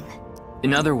missing.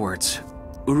 In other words,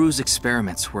 Uru's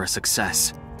experiments were a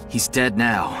success. He's dead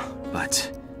now,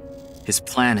 but his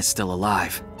plan is still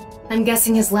alive. I'm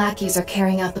guessing his lackeys are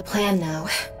carrying out the plan now.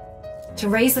 To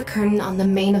raise the curtain on the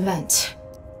main event.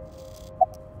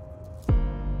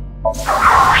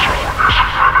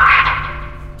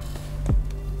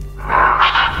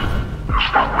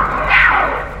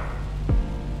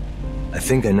 I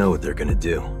think I know what they're gonna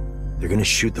do. They're gonna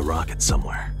shoot the rocket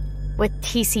somewhere. With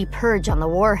TC Purge on the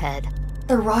warhead.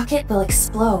 The rocket will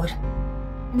explode.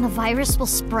 And the virus will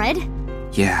spread?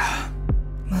 Yeah.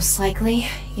 Most likely,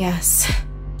 yes.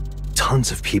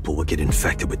 Tons of people will get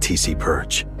infected with TC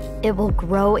Purge. It will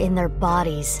grow in their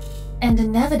bodies. And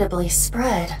inevitably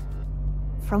spread.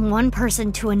 From one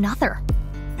person to another.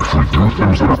 If we do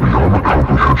things that are beyond the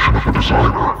comprehension of the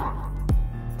designer,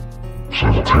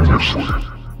 simultaneously,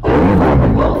 all around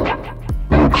the world,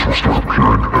 bugs will start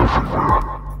appearing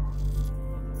everywhere.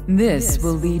 This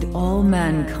will lead all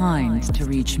mankind to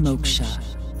reach moksha,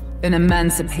 an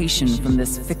emancipation from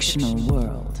this fictional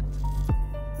world.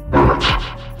 That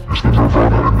is the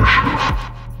nirvanA Initiative.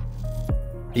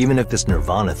 Even if this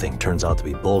nirvanA thing turns out to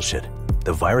be bullshit,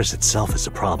 the virus itself is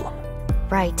a problem.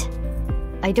 Right.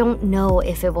 I don't know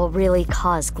if it will really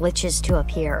cause glitches to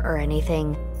appear or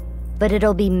anything, but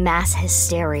it'll be mass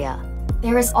hysteria.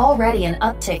 There is already an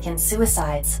uptick in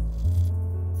suicides.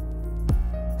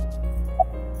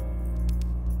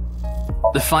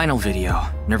 The final video,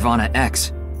 nirvanA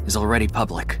X, is already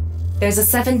public. There's a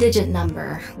 7-digit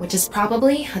number, which is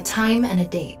probably a time and a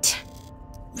date.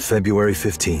 February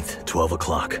 15th, 12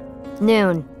 o'clock.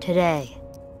 Noon, today.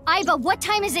 Aiba, what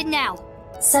time is it now?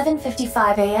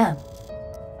 7:55 a.m.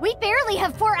 We barely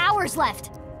have 4 hours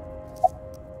left.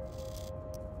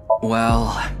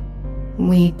 Well...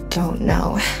 We don't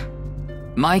know.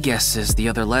 My guess is the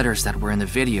other letters that were in the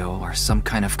video are some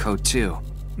kind of code too.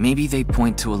 Maybe they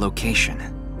point to a location.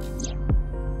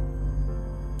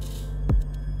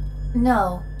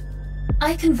 No.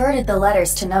 I converted the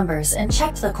letters to numbers and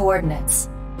checked the coordinates.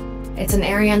 It's an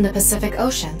area in the Pacific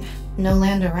Ocean. No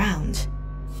land around.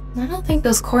 I don't think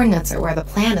those coordinates are where the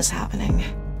plan is happening.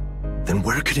 Then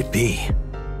where could it be?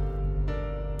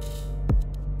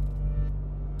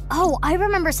 Oh, I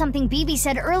remember something BB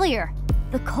said earlier.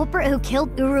 The culprit who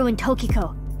killed Uru and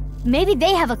Tokiko. Maybe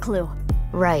they have a clue.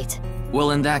 Right.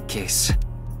 Well, in that case,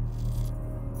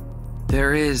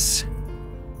 there is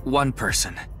one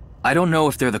person. I don't know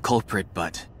if they're the culprit,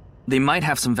 but they might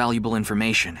have some valuable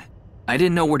information. I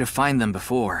didn't know where to find them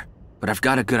before, but I've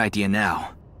got a good idea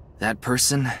now. That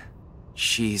person,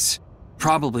 she's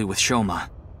probably with Shoma.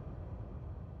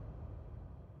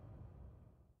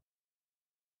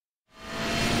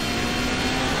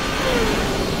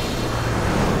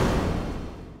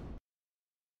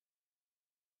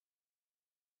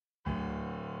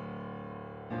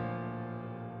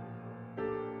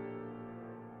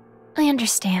 I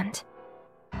understand.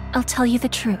 I'll tell you the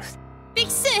truth. Big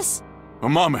sis!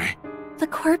 Amame! The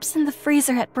corpse in the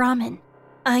freezer at Brahmin.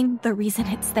 I'm the reason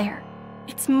it's there.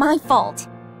 It's my fault.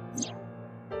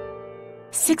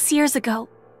 6 years ago,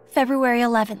 February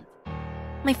 11th,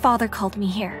 my father called me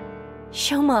here.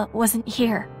 Shoma wasn't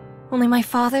here. Only my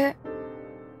father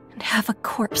and half a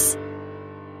corpse.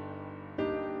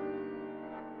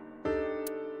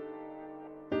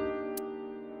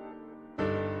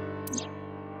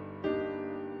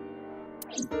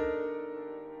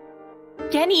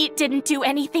 Genny didn't do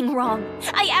anything wrong.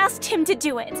 I asked him to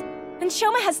do it. And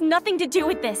Shoma has nothing to do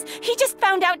with this. He just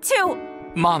found out too.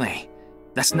 Mame,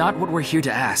 that's not what we're here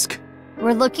to ask.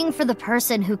 We're looking for the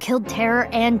person who killed Terror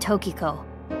and Tokiko.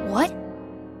 What?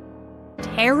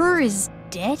 Terror is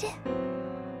dead?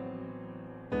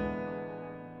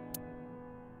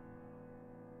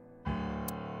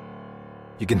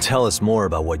 You can tell us more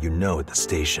about what you know at the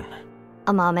station.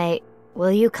 Amame,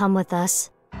 will you come with us?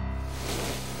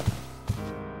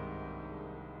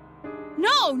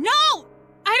 No, no!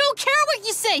 I don't care what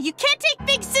you say! You can't take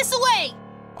Big Sis away!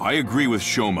 I agree with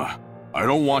Shoma. I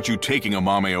don't want you taking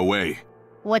Amame away.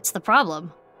 What's the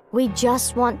problem? We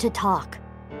just want to talk.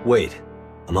 Wait,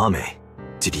 Amame,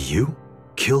 did you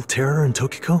kill Terror and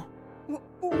Tokiko?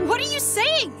 What are you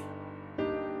saying?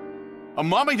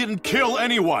 Amame didn't kill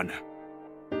anyone!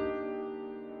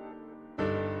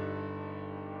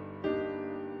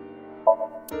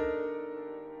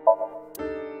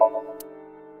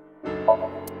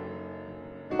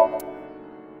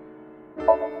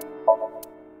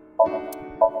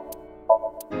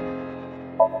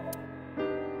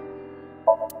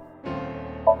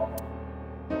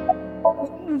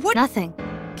 What? Nothing.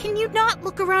 Can you not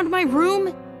look around my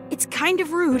room? It's kind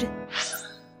of rude.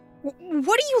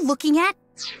 What are you looking at?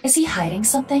 Is he hiding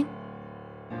something?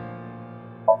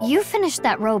 You finished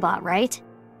that robot, right?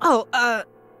 Oh,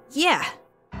 yeah.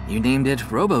 You named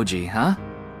it Robo-G, huh?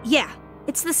 Yeah,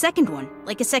 it's the second one,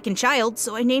 like a second child,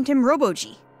 so I named him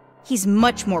Robo-G. He's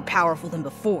much more powerful than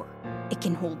before. It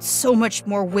can hold so much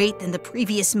more weight than the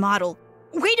previous model.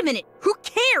 Wait a minute, who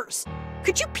cares?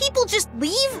 Could you people just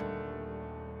leave?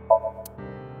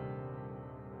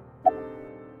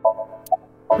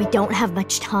 We don't have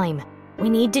much time. We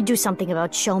need to do something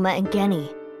about Shoma and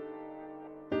Genny.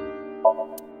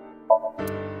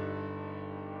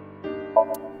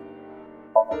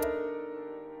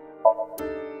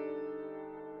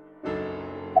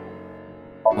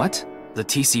 What? The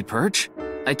TC Purge?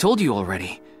 I told you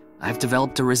already. I've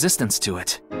developed a resistance to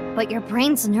it. But your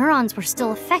brain's neurons were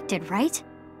still affected, right?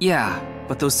 Yeah,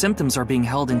 but those symptoms are being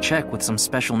held in check with some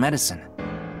special medicine.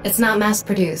 It's not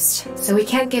mass-produced, so we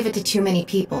can't give it to too many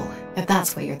people, if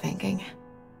that's what you're thinking.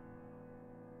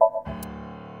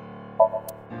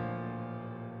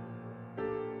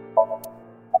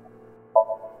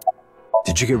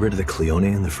 Did you get rid of the Cleone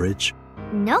in the fridge?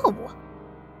 No.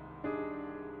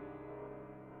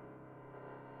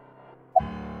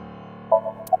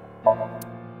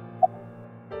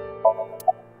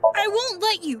 I won't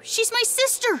let you! She's my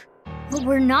sister! But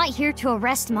we're not here to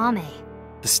arrest Mame.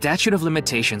 The statute of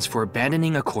limitations for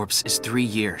abandoning a corpse is 3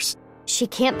 years. She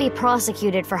can't be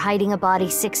prosecuted for hiding a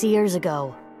body 6 years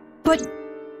ago. But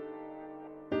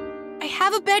I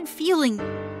have a bad feeling.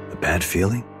 A bad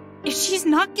feeling? If she's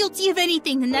not guilty of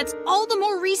anything, then that's all the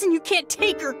more reason you can't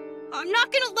take her. I'm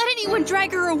not gonna let anyone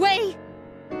drag her away.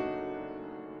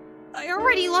 I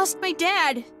already lost my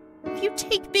dad. If you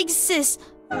take Big Sis,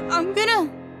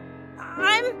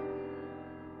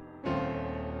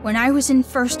 When I was in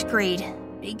 1st grade,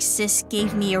 Big Sis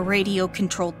gave me a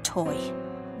radio-controlled toy.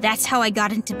 That's how I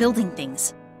got into building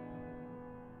things.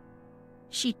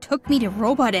 She took me to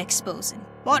robot expos and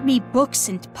bought me books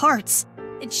and parts,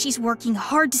 and she's working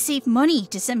hard to save money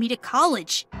to send me to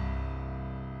college.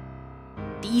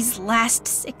 These last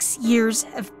 6 years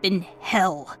have been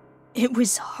hell. It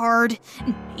was hard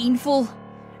and painful.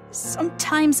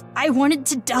 Sometimes I wanted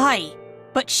to die,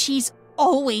 but she's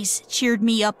always cheered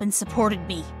me up and supported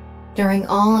me. During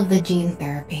all of the gene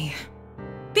therapy.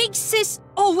 Big Sis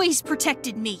always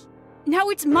protected me. Now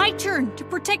it's my turn to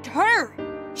protect her.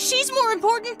 She's more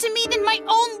important to me than my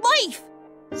own life.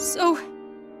 So,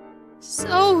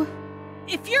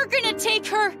 if you're gonna take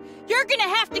her, you're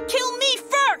gonna have to kill me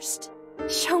first!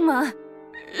 Shoma.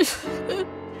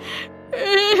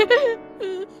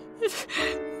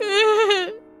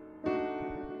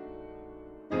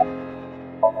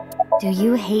 Do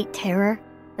you hate Terror?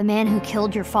 The man who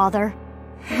killed your father?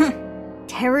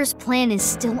 Terror's plan is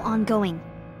still ongoing.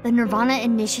 The nirvanA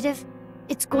initiative?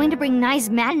 It's going to bring Nai's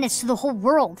madness to the whole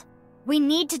world. We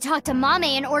need to talk to Mame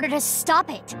in order to stop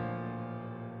it.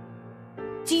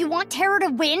 Do you want Terror to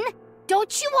win?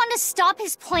 Don't you want to stop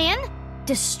his plan?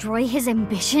 Destroy his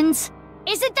ambitions?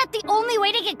 Isn't that the only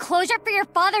way to get closure for your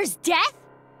father's death?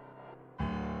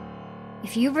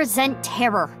 If you resent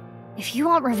Terror, if you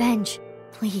want revenge,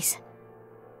 please.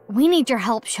 We need your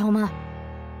help, Shoma.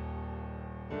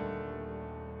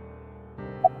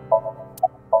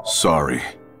 Sorry.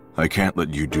 I can't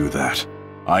let you do that.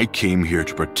 I came here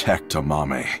to protect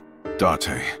Amame.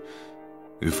 Date,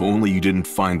 if only you didn't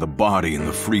find the body in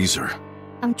the freezer.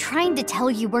 I'm trying to tell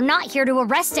you we're not here to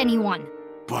arrest anyone.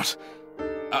 But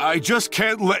I just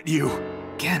can't let you.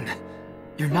 Again,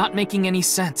 you're not making any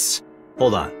sense.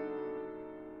 Hold on.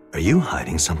 Are you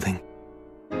hiding something?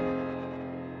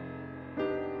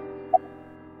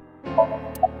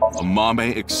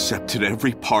 Amame accepted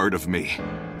every part of me.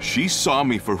 She saw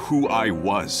me for who I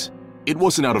was. It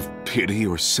wasn't out of pity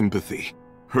or sympathy.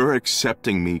 Her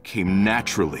accepting me came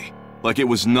naturally, like it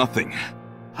was nothing.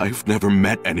 I've never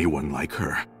met anyone like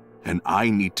her, and I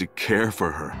need to care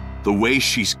for her the way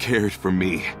she's cared for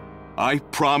me. I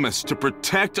promise to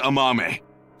protect Amame,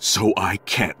 so I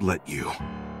can't let you.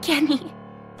 Kenny.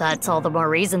 That's all the more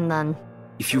reason then.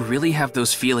 If you really have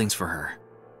those feelings for her.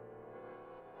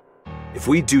 If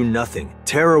we do nothing,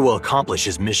 Terror will accomplish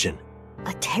his mission.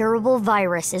 A terrible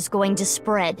virus is going to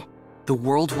spread. The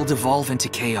world will devolve into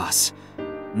chaos.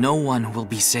 No one will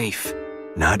be safe.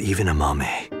 Not even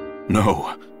Amame.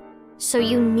 No. So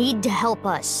you need to help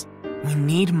us. We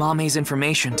need Mame's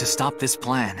information to stop this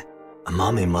plan.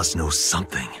 Amame must know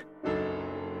something.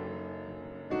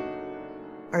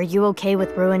 Are you okay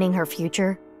with ruining her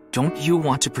future? Don't you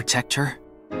want to protect her?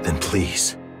 Then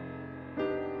please.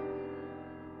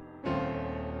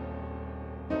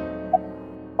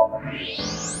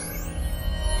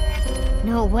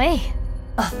 No way.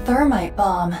 A thermite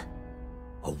bomb.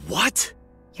 A what?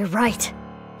 You're right.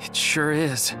 It sure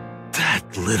is. That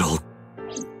little...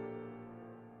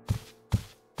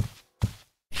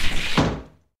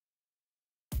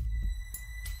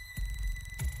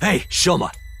 Hey, Shoma,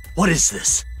 what is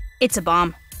this? It's a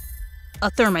bomb. A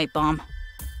thermite bomb.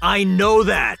 I know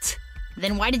that!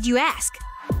 Then why did you ask?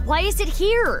 Why is it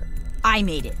here? I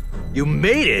made it. You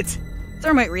made it?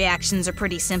 Thermite reactions are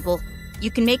pretty simple. You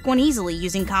can make one easily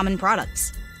using common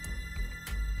products.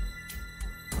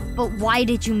 But why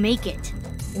did you make it?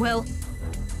 Well,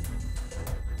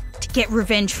 to get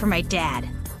revenge for my dad.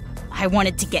 I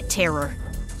wanted to get Terror.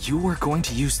 You were going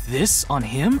to use this on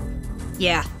him?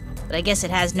 Yeah, but I guess it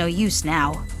has no use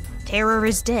now. Terror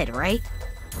is dead, right?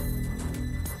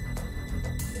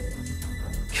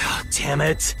 God damn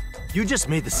it. You just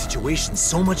made the situation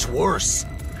so much worse.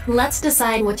 Let's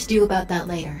decide what to do about that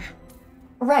later.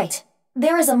 Right.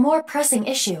 There is a more pressing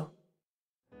issue.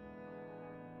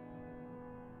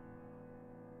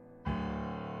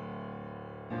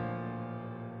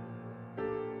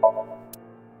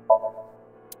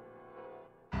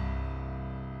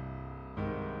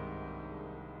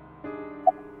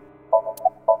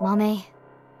 Mame,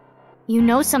 you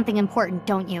know something important,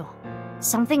 don't you?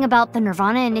 Something about the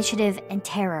nirvanA initiative and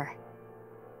Terror.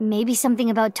 Maybe something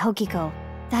about Tokiko.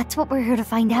 That's what we're here to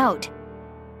find out.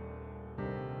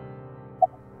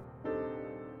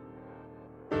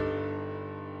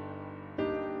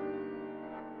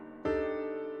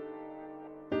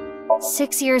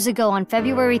 "6 years ago on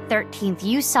February 13th,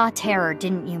 you saw Terror,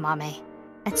 didn't you, Mame?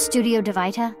 At Studio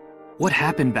Devita? What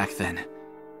happened back then?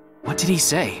 What did he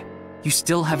say? You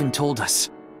still haven't told us.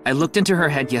 I looked into her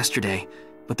head yesterday,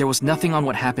 but there was nothing on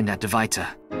what happened at Devita.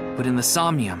 But in the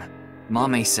SOMNIUM,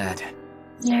 Mame said...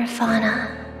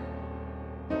 nirvanA.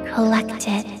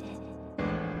 Collected.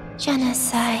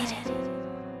 Genocide.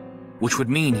 Which would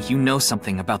mean you know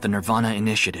something about the nirvanA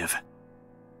initiative.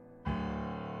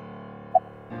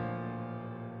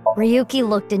 Ryuki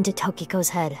looked into Tokiko's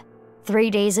head. 3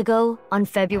 days ago, on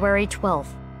February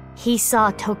 12th, he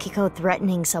saw Tokiko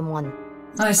threatening someone.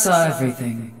 I saw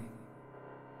everything.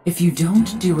 If you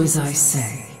don't do as I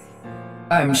say,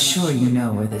 I'm sure you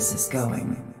know where this is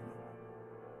going.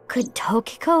 Could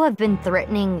Tokiko have been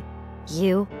threatening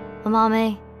you,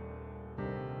 Amame?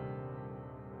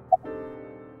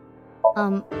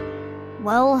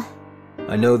 Well...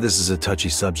 I know this is a touchy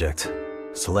subject,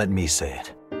 so let me say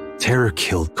it. Terror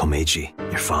killed Komeiji,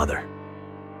 your father.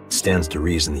 It stands to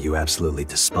reason that you absolutely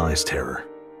despise Terror.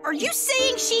 Are you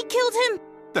saying she killed him?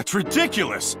 That's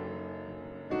ridiculous!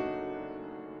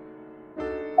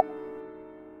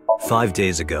 5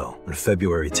 days ago, on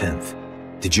February 10th,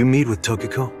 did you meet with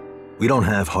Tokiko? We don't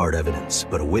have hard evidence,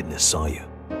 but a witness saw you.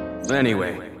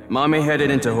 Anyway, Mame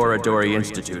headed into Horadori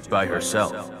Institute by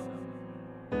herself.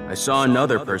 I saw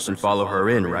another person follow her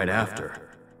in right after.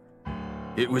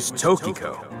 It was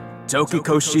Tokiko.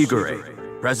 Tokiko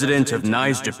Shigure, president of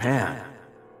NICE Japan.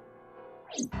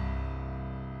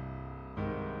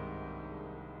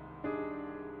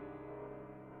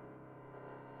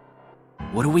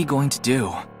 What are we going to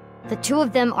do? The two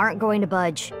of them aren't going to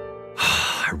budge.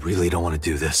 I really don't want to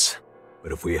do this,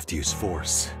 but if we have to use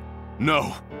force...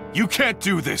 No, you can't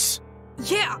do this!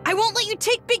 Yeah, I won't let you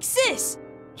take Big Sis!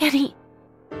 Yanni,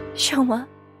 Shoma,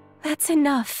 that's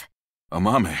enough.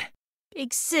 Amame.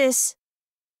 Big Sis.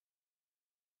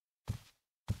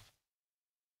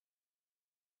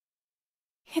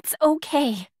 It's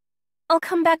okay. I'll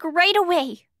come back right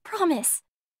away, promise.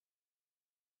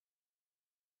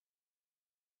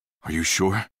 Are you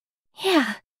sure?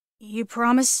 Yeah. You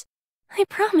promise? I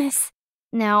promise.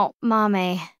 Now,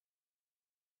 Mame...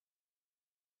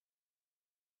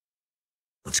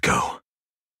 Let's go.